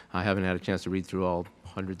that. I haven't had a chance to read through all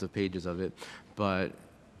hundreds of pages of it, but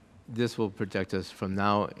this will protect us from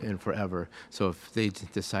now and forever. So if they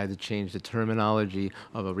decide to change the terminology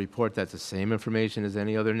of a report that's the same information as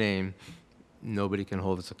any other name, nobody can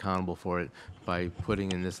hold us accountable for it by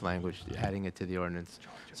putting in this language, adding it to the ordinance.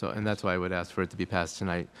 So, and that's why I would ask for it to be passed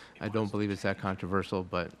tonight. I don't believe it's that controversial,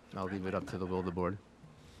 but I'll leave it up to the will of the board.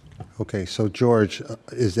 Okay, so George,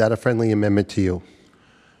 is that a friendly amendment to you?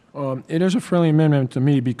 It is a friendly amendment to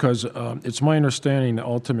me because it's my understanding that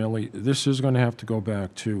ultimately this is going to have to go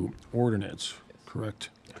back to ordinance, correct?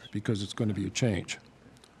 Because it's going to be a change.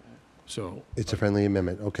 So, It's a friendly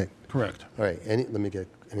amendment, okay. correct. All right, let me get,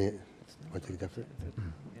 want to take that for?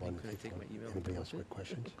 Anybody else with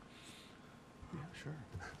questions? Sure.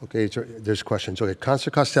 Okay, there's questions. Okay,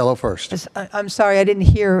 Councilor Costello first. Yes, I'm sorry, I didn't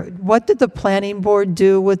hear. What did the planning board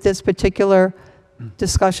do with this particular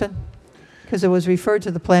discussion? Because it was referred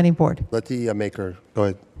to the planning board. Let the maker, go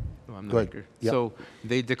ahead. Oh, I'm the Go ahead. maker. Yep. So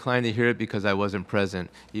they declined to hear it because I wasn't present,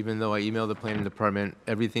 even though I emailed the planning department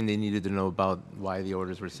everything they needed to know about why the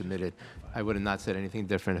orders were submitted. I would have not said anything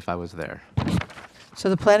different if I was there. So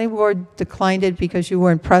the planning board declined it because you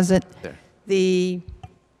weren't present. There. The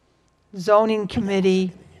zoning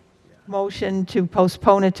committee motion to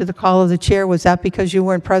postpone it to the call of the chair, was that because you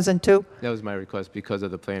weren't present too? That was my request because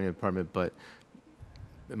of the planning department, but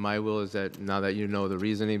my will is that now that you know the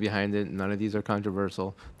reasoning behind it, none of these are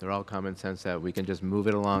controversial. They're all common sense that we can just move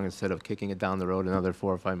it along instead of kicking it down the road another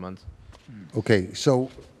 4 or 5 months. Okay, so.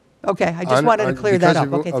 Okay, I just wanted to clear that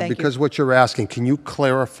up. Okay, thank you. Because what you're asking, can you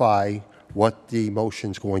clarify what the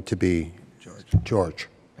motion's going to be? George.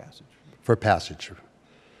 Passage. For passage.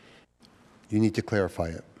 You need to clarify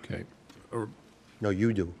it. Okay. No,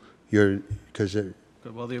 you do. Because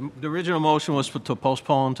Good. Well, the original motion was to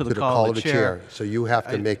postpone to the call of the chair. So you have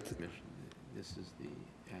to make, This is the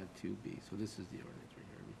add 2B, so this is the ordinance right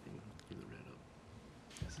here, everything to the red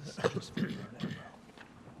up.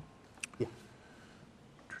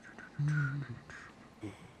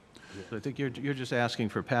 So I think you're just asking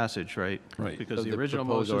for passage, right? Right. Because Of the the original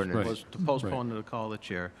proposed motion ordinance. was to postpone to the call of the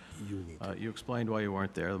chair. You explained why you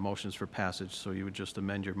weren't there. The motion's for passage, so you would just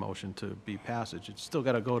amend your motion to be passage. It's still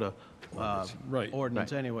got to go to Right.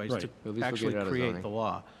 ordinance Right. anyways Right. to At least we'll get actually it out of create zoning. the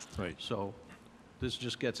law. Right. So this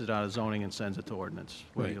just gets it out of zoning and sends it to ordinance,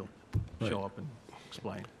 where Right. you'll Right. show up and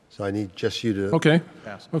explain. so I need just you to. Okay,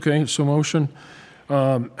 Passage. okay, so motion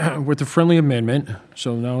with the friendly amendment.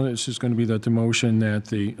 So now this is going to be that the motion that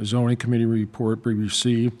the zoning committee report be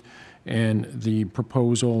received and the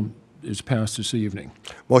proposal is passed this evening.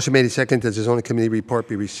 Motion made and seconded that the zoning committee report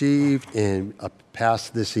be received and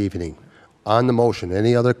passed this evening. On the motion,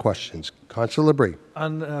 any other questions? Councilor LaBrie.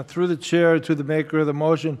 On, through the chair to the maker of the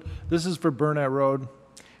motion, this is for Burnett Road.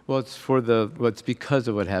 Well, it's because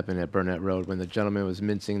of what happened at Burnett Road when the gentleman was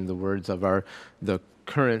mincing the words of the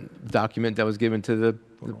current document that was given to the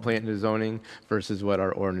plant and zoning versus what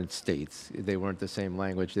our ordinance states. They weren't the same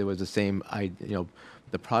language. There was the same,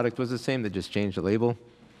 the product was the same, they just changed the label.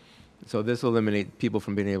 So this will eliminate people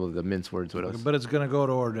from being able to mince words with us. But it's going to go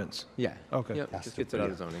to ordinance. Yeah. Okay. Yep, just gets it out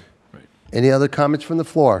of zoning. Any other comments from the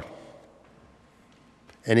floor?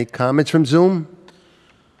 Any comments from Zoom?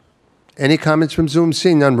 Any comments from Zoom?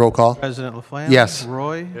 Seeing none, roll call. President Laflamme? Yes.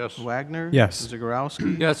 Roy? Yes. Wagner? Yes.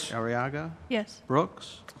 Zagorowski? Yes. Ariaga? Yes.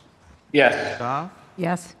 Brooks? Yes. Goff?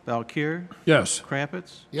 Yes. Valkir? Yes.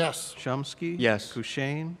 Crumpets? Yes. Chomsky? Yes.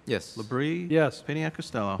 Kushein? Yes. Labrie? Yes. Piniac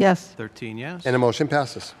Costello? Yes. 13 yes. And the motion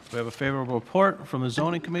passes. We have a favorable report from the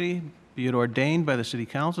zoning committee. Be it ordained by the city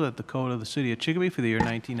council that the code of the city of Chicopee for the year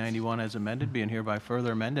 1991 as amended, being hereby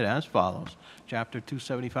further amended as follows. Chapter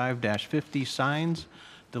 275-50 signs,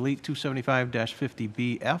 delete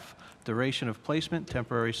 275-50BF. Duration of placement,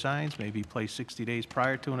 temporary signs may be placed 60 days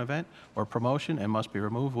prior to an event or promotion and must be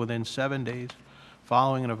removed within 7 days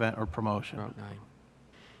following an event or promotion.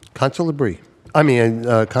 Councilor LaBrie.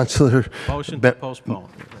 Councilor. Motion to postpone.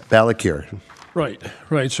 Valakir. Right,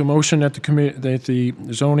 right. So motion that the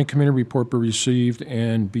zoning committee report be received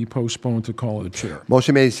and be postponed to call of the chair.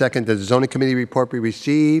 Motion made second that the zoning committee report be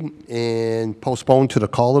received and postponed to the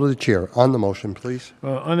call of the chair. On the motion, please.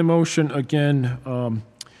 On the motion, again,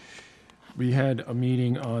 we had a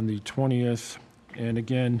meeting on the 20th, and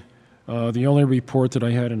again, the only report that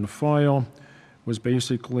I had in the file was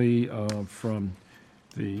basically from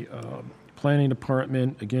the planning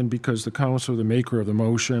department, again, because the council, the maker of the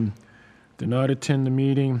motion, did not attend the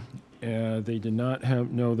meeting. They did not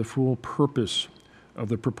know the full purpose of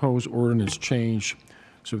the proposed ordinance change.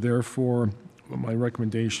 So therefore, my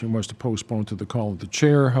recommendation was to postpone to the call of the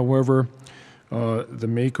chair. However, the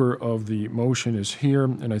maker of the motion is here,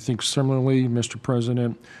 and I think similarly, Mr.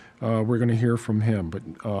 President, we're going to hear from him, but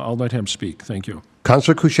I'll let him speak. Thank you.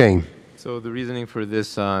 Councilor Kushein. So the reasoning for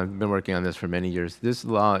this, I've been working on this for many years. This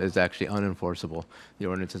law is actually unenforceable. The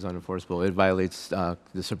ordinance is unenforceable. It violates the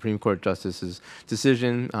Supreme Court Justice's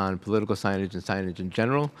decision on political signage and signage in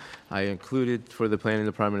general. I included for the Planning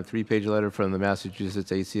Department a 3-page letter from the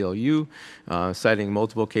Massachusetts ACLU citing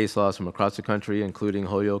multiple case laws from across the country, including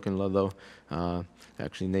Holyoke and Ludlow,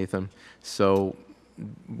 actually Nathan. So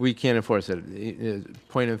we can't enforce it.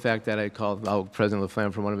 Point in fact that I called out President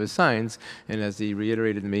Laflamme for one of his signs, and as he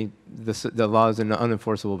reiterated to me, the law is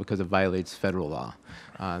unenforceable because it violates federal law.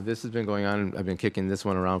 This has been going on. I've been kicking this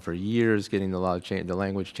one around for years, getting the law change, the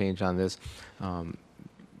language changed on this.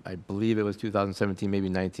 I believe it was 2017, maybe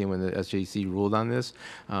 19, when the SJC ruled on this.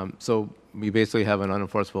 So we basically have an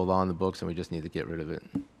unenforceable law in the books, and we just need to get rid of it.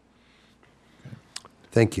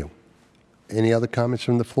 Thank you. Any other comments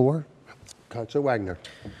from the floor? Councilor Wagner.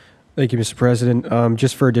 Thank you, Mr. President.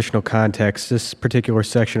 Just for additional context, this particular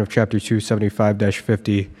section of Chapter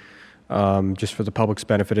 275-50, just for the public's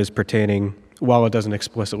benefit, is pertaining, while it doesn't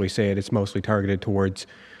explicitly say it, it's mostly targeted towards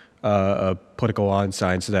political lawn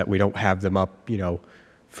signs so that we don't have them up,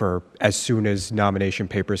 for as soon as nomination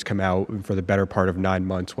papers come out and for the better part of 9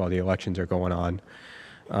 months while the elections are going on.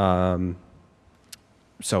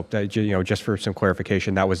 So that, just for some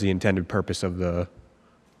clarification, that was the intended purpose of the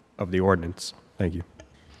ordinance. Thank you.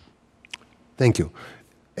 Thank you.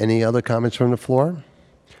 Any other comments from the floor?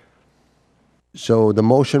 So the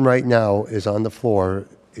motion right now is on the floor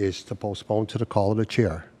is to postpone to the call of the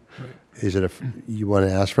chair. Right. Is it you want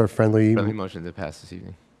to ask for a friendly? Friendly motion to pass this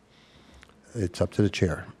evening. It's up to the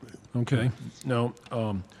chair. Okay. Now,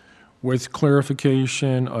 with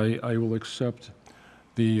clarification, I will accept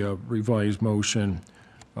the revised motion.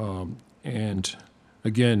 And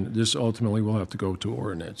again, this ultimately will have to go to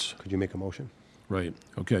ordinance. Could you make a motion? Right.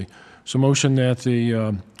 Okay. So motion that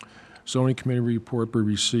the zoning committee report be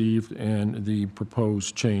received and the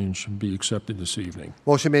proposed change be accepted this evening.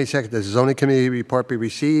 Motion made second. The zoning committee report be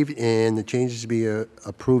received and the changes be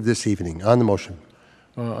approved this evening. On the motion.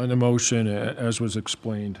 On the motion, as was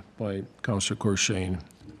explained by Councilor Courchain,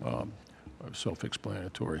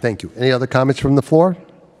 self-explanatory. Thank you. Any other comments from the floor?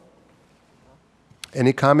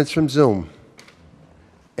 Any comments from Zoom?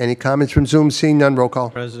 Any comments from Zoom? Seeing none, roll call.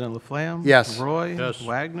 President Laflamme? Yes. Roy? Yes.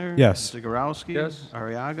 Wagner? Yes. Zagorowski? Yes.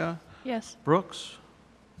 Ariaga? Yes. Brooks?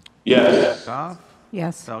 Yes. Goff?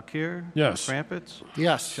 Yes. Valkir? Yes. Crumpets?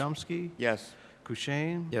 Yes. Chomsky? Yes.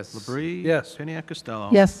 Kushein? Yes. Labrie? Yes. Piniac Costello?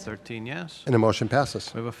 Yes. 13 yes. And the motion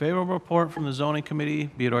passes. We have a favorable report from the zoning committee.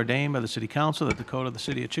 Be it ordained by the city council that the code of the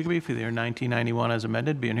city of Chicopee for the year 1991 as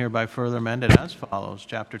amended, being hereby further amended as follows.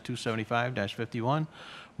 Chapter 275-51,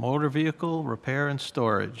 motor vehicle repair and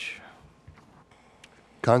storage.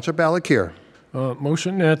 Councilor Balakir.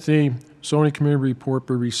 Motion that the zoning committee report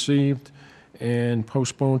be received and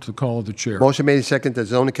postponed to the call of the chair. Motion made second. The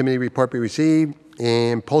zoning committee report be received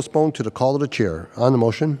and postponed to the call of the chair. On the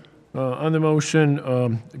motion. On the motion,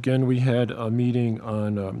 again, we had a meeting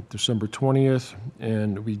on December 20th,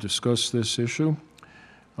 and we discussed this issue.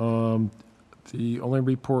 The only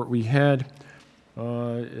report we had,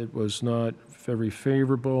 it was not very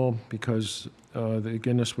favorable because,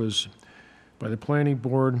 again, this was by the planning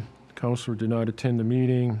board. Councilor did not attend the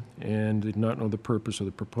meeting and did not know the purpose of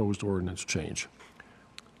the proposed ordinance change.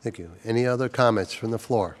 Thank you. Any other comments from the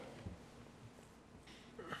floor?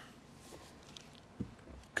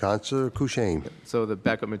 Councilor Kushein. So the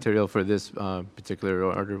backup material for this particular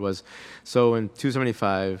order was, so in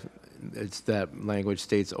 275, it's that language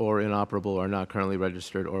states or inoperable or not currently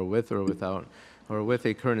registered or with or without or with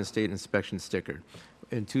a current state inspection sticker.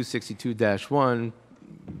 In 262-1,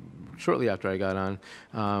 shortly after I got on,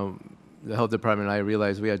 the health department and I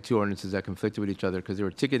realized we had two ordinances that conflicted with each other because they were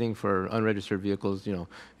ticketing for unregistered vehicles,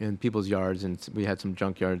 in people's yards, and we had some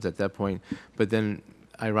junk yards at that point. But then,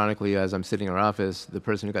 ironically, as I'm sitting in our office, the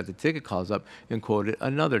person who got the ticket calls up and quoted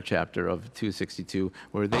another chapter of 262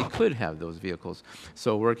 where they could have those vehicles.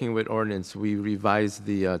 So working with ordinance, we revised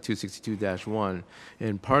the 262-1,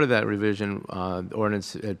 and part of that revision, the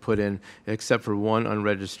ordinance had put in, except for one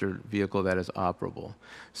unregistered vehicle that is operable.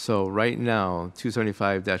 So right now,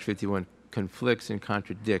 275-51 conflicts and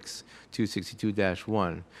contradicts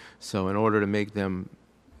 262-1. So in order to make them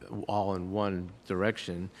all in one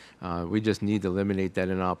direction, we just need to eliminate that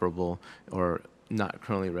inoperable or not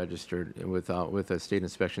currently registered with a state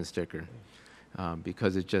inspection sticker,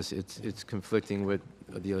 because it's conflicting with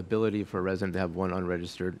the ability for a resident to have one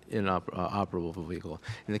unregistered operable vehicle.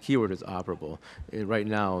 And the key word is operable. Right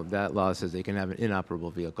now, that law says they can have an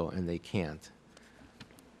inoperable vehicle, and they can't.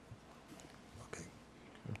 Okay.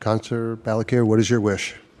 Councilor Balakir, what is your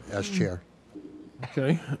wish as chair?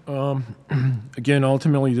 Okay. Again,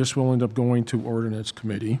 ultimately, this will end up going to ordinance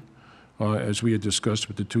committee. as we had discussed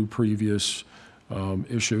with the two previous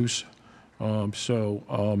issues. I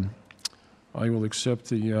will accept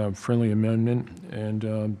the friendly amendment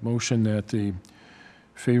and motion that the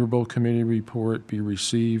favorable committee report be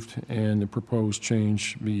received and the proposed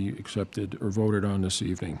change be accepted or voted on this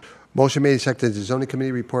evening. Motion made and seconded, the zoning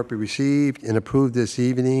committee report be received and approved this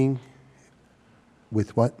evening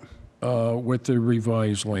with what? With the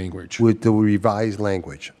revised language. With the revised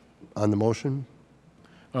language. On the motion?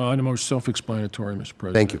 On the most self-explanatory, Mr.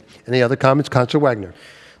 President. Thank you. Any other comments? Councilor Wagner.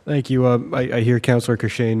 Thank you. I hear Councilor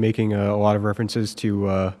Kushane making a lot of references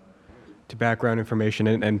to background information,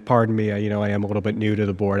 and pardon me, I am a little bit new to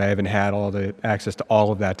the board. I haven't had all the access to all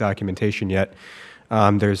of that documentation yet.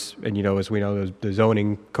 As we know, the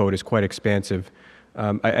zoning code is quite expansive.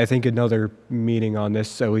 I think another meeting on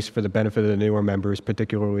this, at least for the benefit of the newer members,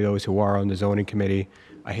 particularly those who are on the zoning committee,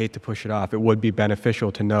 I hate to push it off. It would be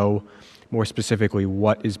beneficial to know more specifically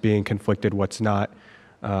what is being conflicted, what's not.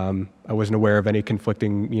 I wasn't aware of any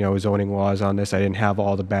conflicting, zoning laws on this. I didn't have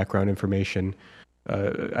all the background information.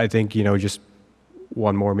 I think, just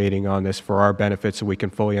one more meeting on this for our benefit so we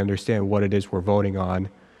can fully understand what it is we're voting on,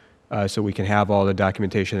 so we can have all the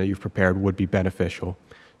documentation that you've prepared would be beneficial.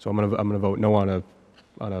 So I'm gonna vote no on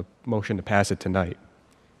a motion to pass it tonight.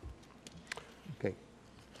 Okay.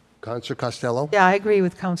 Councilor Costello. Yeah, I agree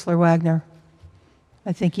with Councilor Wagner.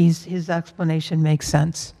 I think his explanation makes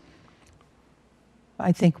sense.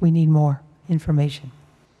 I think we need more information.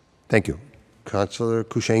 Thank you. Councilor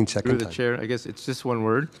Kushane, second Through the time. chair, I guess it's just one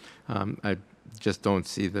word. I just don't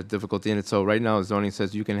see the difficulty in it. So right now, zoning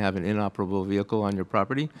says you can have an inoperable vehicle on your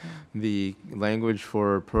property. The language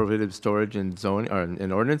for prohibited storage in zoning or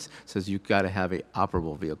in ordinance says you've got to have a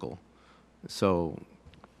operable vehicle. So,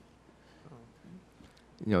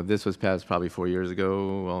 this was passed probably 4 years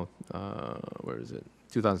ago. Well, where is it?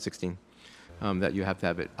 2016. That you have to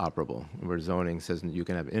have it operable, where zoning says you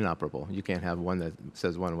can have inoperable. You can't have one that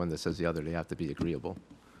says one that says the other. They have to be agreeable.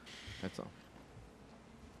 That's all.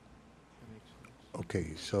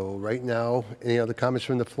 Okay, so right now, any other comments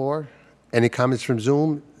from the floor? Any comments from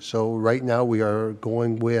Zoom? So right now, we are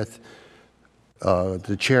going with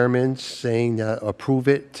the chairman saying approve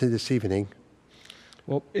it to this evening.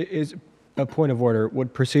 Well, is a point of order.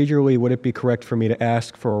 Procedurally, would it be correct for me to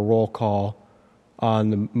ask for a roll call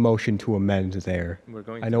on the motion to amend there?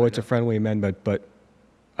 I know it's a friendly amendment, but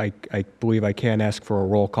I believe I can ask for a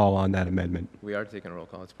roll call on that amendment. We are taking a roll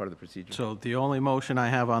call. It's part of the procedure. So the only motion I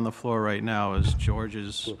have on the floor right now is George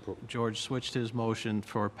switched his motion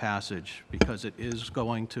for passage because it is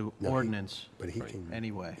going to ordinance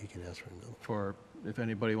anyway. He can ask for a no. For if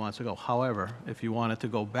anybody wants to go. However, if you want it to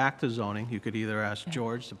go back to zoning, you could either ask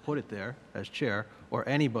George to put it there as chair, or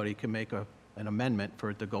anybody can make an amendment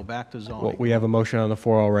for it to go back to zoning. Well, we have a motion on the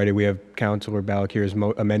floor already. We have Councilor Balakir's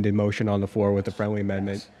amended motion on the floor with a friendly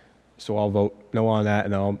amendment. So I'll vote no on that,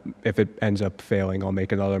 and if it ends up failing, I'll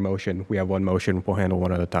make another motion. We have one motion. We'll handle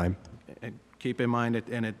one at a time. And keep in mind,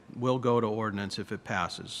 it will go to ordinance if it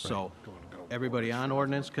passes. So everybody on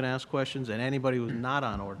ordinance can ask questions, and anybody who's not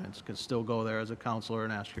on ordinance can still go there as a counselor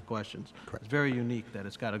and ask your questions. It's very unique that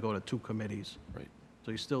it's got to go to two committees. Right.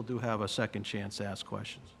 So you still do have a second chance to ask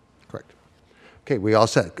questions. Correct. Okay, we all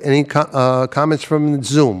set. Any comments from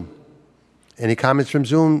Zoom? Any comments from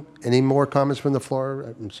Zoom? Any more comments from the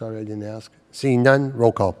floor? I'm sorry I didn't ask. Seeing none,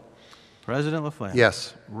 roll call. President Laflamme?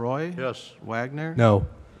 Yes. Roy? Yes. Wagner? No.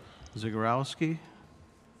 Zagorowski?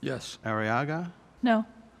 Yes. Arriaga? No.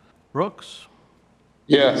 Brooks?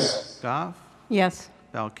 Yes. Goff? Yes.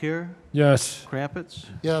 Valkir? Yes. Crumpets?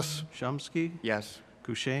 Yes. Shumsky? Yes.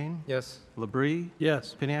 Kushane? Yes. Labrie?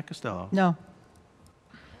 Yes. Piniac Costello? No.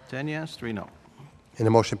 10 yes, 3 no. And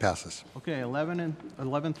the motion passes. Okay, 11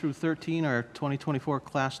 through 13 are 2024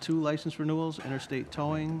 Class 2 license renewals, Interstate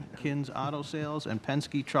Towing, Kins Auto Sales, and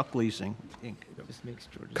Penske Truck Leasing, Inc.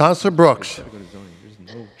 Councilor Brooks.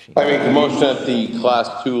 I make a motion that the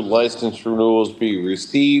Class 2 license renewals be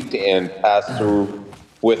received and passed through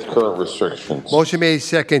with current restrictions. Motion made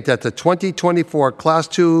second that the 2024 Class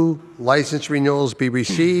 2 license renewals be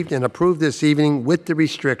received and approved this evening with the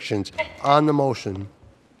restrictions. On the motion.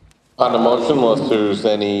 On the motion, unless there's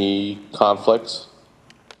any conflicts.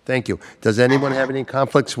 Thank you. Does anyone have any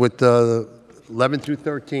conflicts with 11 through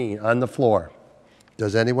 13 on the floor?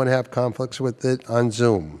 Does anyone have conflicts with it on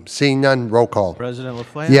Zoom? Seeing none, roll call. President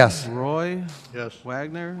Laflamme? Yes. Roy? Yes.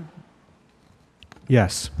 Wagner?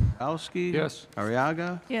 Yes. Kowski? Yes.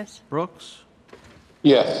 Arriaga? Yes. Brooks?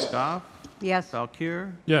 Yes. Goff? Yes.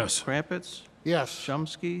 Valkir? Yes. Crumpets? Yes.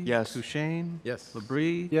 Chomsky. Yes. Kushein. Yes.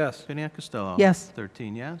 Labrie. Yes. Pena Costello. Yes.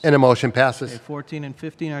 13 yes. And the motion passes. Okay, 14 and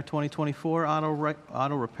 15 are 2024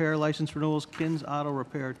 auto repair license renewals, Kins Auto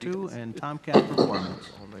Repair 2 and Tomcat Performance.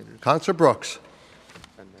 Counselor Brooks.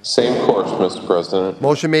 Same course, Mr. President.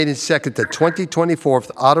 Motion made and second that 2024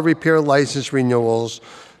 auto repair license renewals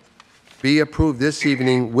be approved this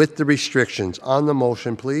evening with the restrictions. On the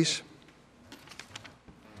motion, please.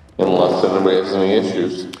 Unless anybody has any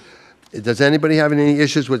issues. Does anybody have any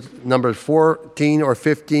issues with numbers 14 or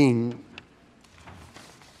 15?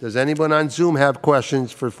 Does anyone on Zoom have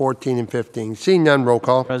questions for 14 and 15? Seeing none, roll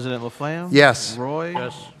call. President Laflamme? Yes. Roy?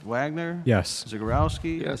 Yes. Wagner? Yes.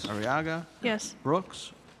 Zagorowski? Yes. Arriaga? Yes.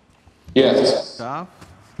 Brooks? Yes. Goff?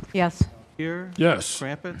 Yes. Here? Yes.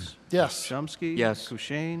 Crumpets? Yes. Chomsky? Yes.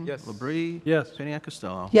 Kushein? Yes. Labrie? Yes. Pena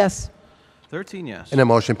Costello? Yes. 13 yes. And the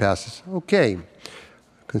motion passes. Okay.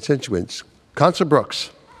 Constituents. Counselor Brooks.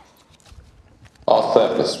 All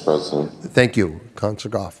set, Mr. President. Thank you.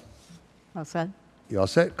 Counselor Goff. Well said. You all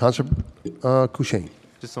set? Counselor Kushein.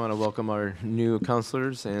 Just want to welcome our new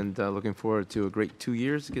counselors and looking forward to a great 2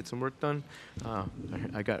 years to get some work done.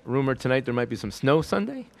 I got rumored tonight there might be some snow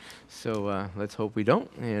Sunday, so let's hope we don't,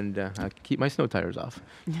 and I'll keep my snow tires off.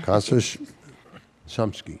 Counselor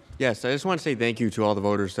Chomsky. Yes, I just want to say thank you to all the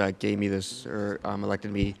voters that gave me this or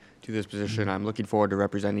elected me to this position. I'm looking forward to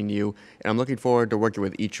representing you, and I'm looking forward to working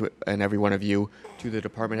with each and every one of you. To the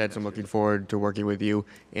department heads, I'm looking forward to working with you,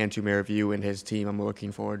 and to Mayor View and his team, I'm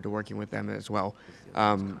looking forward to working with them as well.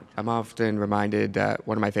 I'm often reminded that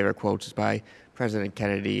one of my favorite quotes is by President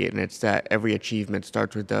Kennedy, and it's that every achievement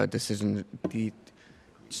starts with the decision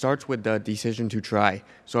to try.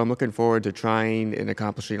 So I'm looking forward to trying and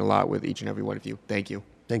accomplishing a lot with each and every one of you. Thank you.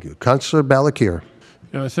 Thank you. Counselor Balakir.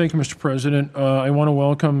 Thank you, Mr. President. I want to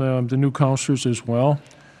welcome the new counselors as well.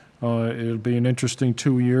 It'll be an interesting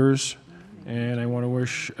 2 years, and I want to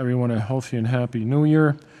wish everyone a healthy and happy new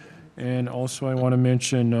year. And also I want to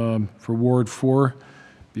mention for Ward 4,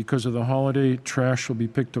 because of the holiday, trash will be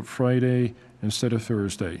picked up Friday instead of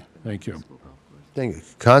Thursday. Thank you. Thank you.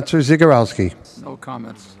 Counselor Zagorowski. No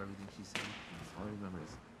comments.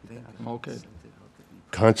 I'm okay.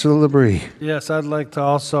 Counselor Labrie. Yes, I'd like to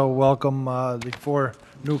also welcome the 4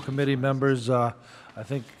 new committee members. I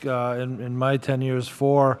think in my 10 years,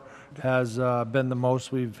 4 has been the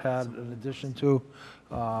most we've had in addition to.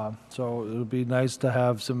 So it would be nice to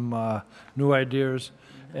have some new ideas.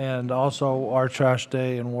 And also, our trash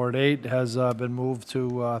day in Ward 8 has been moved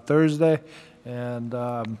to Thursday. And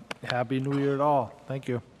Happy New Year to all. Thank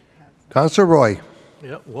you. Counselor Roy.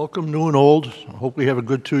 Yeah, welcome new and old. Hope we have a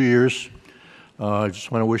good 2 years. I just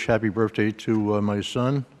want to wish happy birthday to my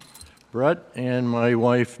son, Brett, and my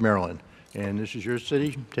wife, Marilyn. And this is your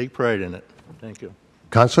city. Take pride in it. Thank you.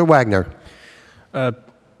 Counselor Wagner.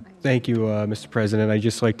 Thank you, Mr. President. I'd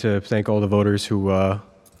just like to thank all the voters who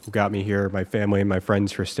got me here, my family and my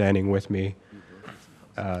friends for standing with me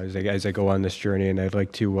as I go on this journey. And I'd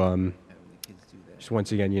like to just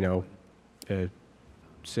once again,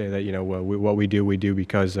 say that, what we do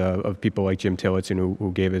because of people like Jim Tillotson,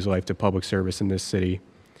 who gave his life to public service in this city.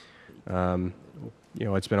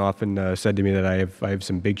 It's been often said to me that I have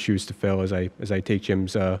some big shoes to fill as I take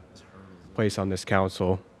Jim's place on this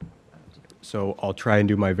council. So I'll try and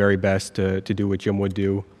do my very best to do what Jim would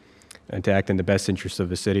do and to act in the best interest of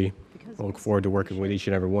the city. I look forward to working with each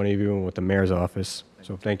and every one of you and with the mayor's office.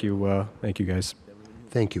 So thank you guys.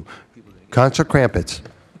 Thank you. Counselor Crumpets.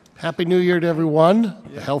 Happy New Year to everyone.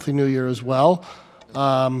 A healthy New Year as well.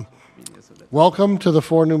 Welcome to the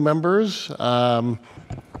 4 new members.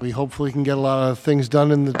 We hopefully can get a lot of things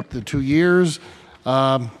done in the 2 years.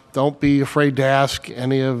 Don't be afraid to ask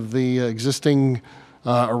any of the existing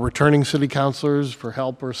or returning city councilors for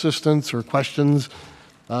help or assistance or questions.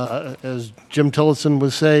 As Jim Tillotson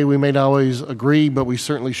would say, we may not always agree, but we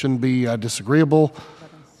certainly shouldn't be disagreeable.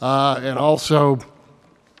 And also,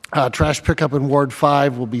 trash pickup in Ward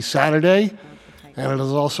 5 will be Saturday, and it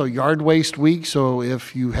is also Yard Waste Week, so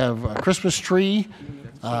if you have a Christmas tree,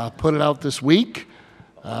 put it out this week.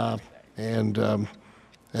 And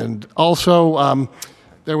also,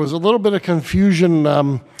 there was a little bit of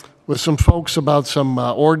confusion with some folks about some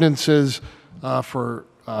ordinances for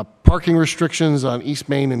parking restrictions on East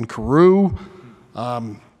Main and Carew.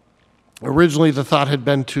 Originally, the thought had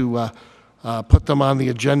been to put them on the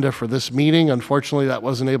agenda for this meeting. Unfortunately, that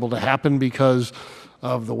wasn't able to happen because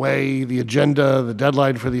of the way the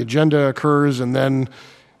deadline for the agenda occurs, and then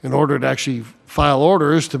in order to actually file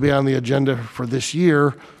orders to be on the agenda for this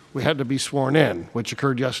year, we had to be sworn in, which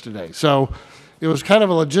occurred yesterday. So it was kind of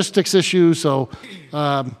a logistics issue, so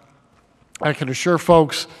I can assure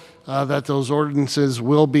folks that those ordinances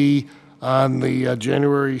will be on the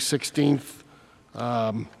January 16th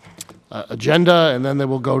agenda, and then they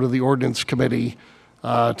will go to the ordinance committee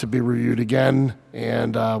to be reviewed again.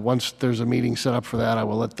 And once there's a meeting set up for that, I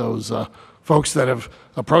will let those folks that have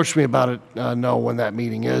approached me about it know when that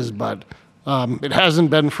meeting is. But it hasn't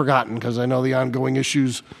been forgotten, because I know the ongoing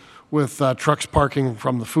issues with trucks parking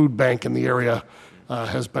from the food bank in the area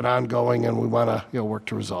has been ongoing, and we want to work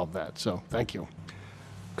to resolve that. So thank you.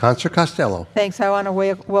 Councilor Costello. Thanks. I want to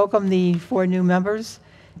welcome the 4 new members.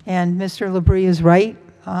 And Mr. Labrie is right.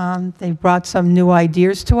 They've brought some new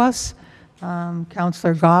ideas to us.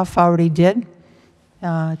 Councilor Goff already did.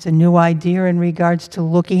 It's a new idea in regards to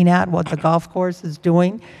looking at what the golf course is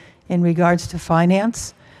doing in regards to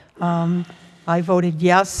finance. I voted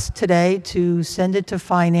yes today to send it to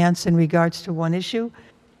finance in regards to one issue.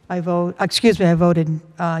 I voted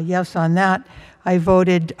yes on that. I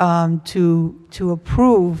voted to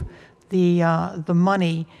approve the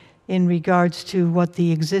money in regards to what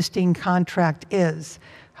the existing contract is.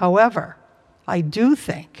 However, I do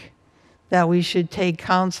think that we should take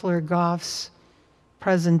Councilor Goff's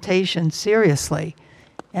presentation seriously,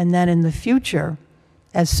 and then in the future,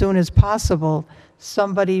 as soon as possible,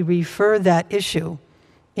 somebody refer that issue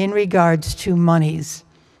in regards to monies.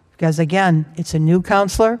 Because again, it's a new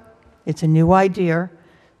counselor, it's a new idea,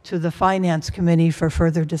 to the Finance Committee for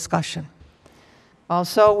further discussion.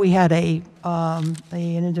 Also, we had an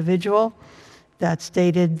individual that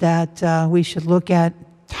stated that we should look at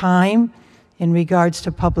time in regards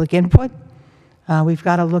to public input. We've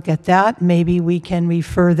got to look at that. Maybe we can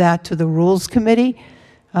refer that to the Rules Committee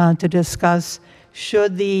to discuss,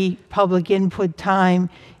 should the public input time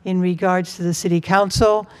in regards to the City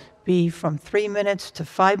Council be from 3 minutes to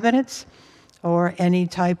 5 minutes, or any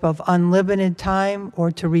type of unlimited time,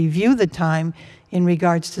 or to review the time in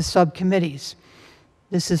regards to subcommittees.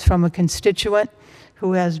 This is from a constituent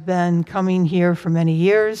who has been coming here for many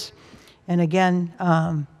years. And again,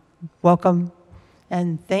 welcome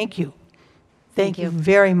and thank you. Thank you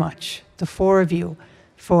very much, the 4 of you,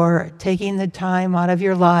 for taking the time out of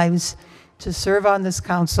your lives to serve on this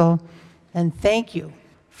council. And thank you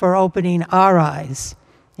for opening our eyes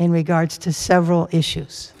in regards to several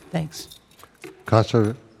issues. Thanks.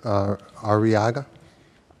 Councilor Arriaga.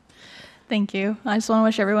 Thank you. I just want to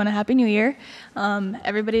wish everyone a Happy New Year.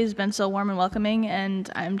 Everybody's been so warm and welcoming, and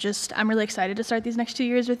I'm really excited to start these next 2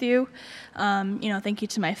 years with you. Thank you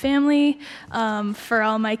to my family for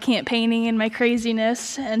all my campaigning and my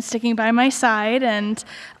craziness and sticking by my side, and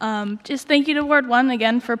just thank you to Ward 1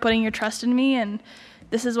 again for putting your trust in me, and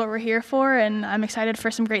this is what we're here for, and I'm excited for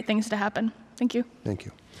some great things to happen. Thank you. Thank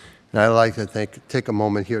you. And I'd like to take a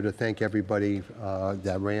moment here to thank everybody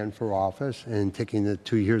that ran for office and taking the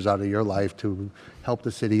 2 years out of your life to help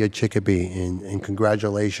the city of Chicopee. And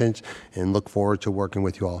congratulations, and look forward to working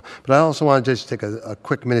with you all. But I also want to just take a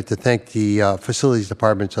quick minute to thank the facilities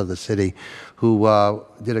departments of the city, who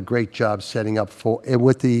did a great job setting up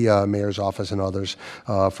with the mayor's office and others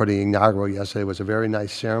for the inaugural yesterday. It was a very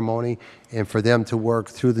nice ceremony, and for them to work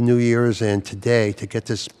through the New Year's and today to get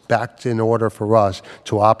this back in order for us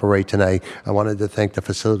to operate tonight, I wanted to thank the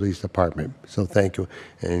facilities department. So thank you.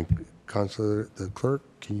 And Councilor, the clerk,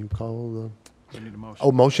 can you call the... We need a motion.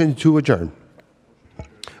 Oh, motion to adjourn.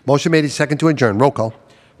 Motion made, second to adjourn. Roll call.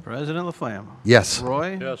 President Laflamme. Yes.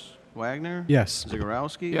 Roy? Yes. Wagner? Yes.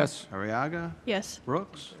 Zagorowski? Yes. Arriaga? Yes.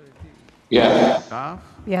 Brooks? Yes. Goff?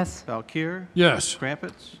 Yes. Valkir? Yes.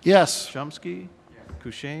 Crumpets? Yes. Chomsky?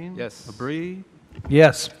 Kushein? Yes. Labrie?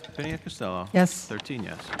 Yes. Pena Costello? Yes. 13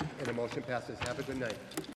 yes. And the motion passes. Have a good night.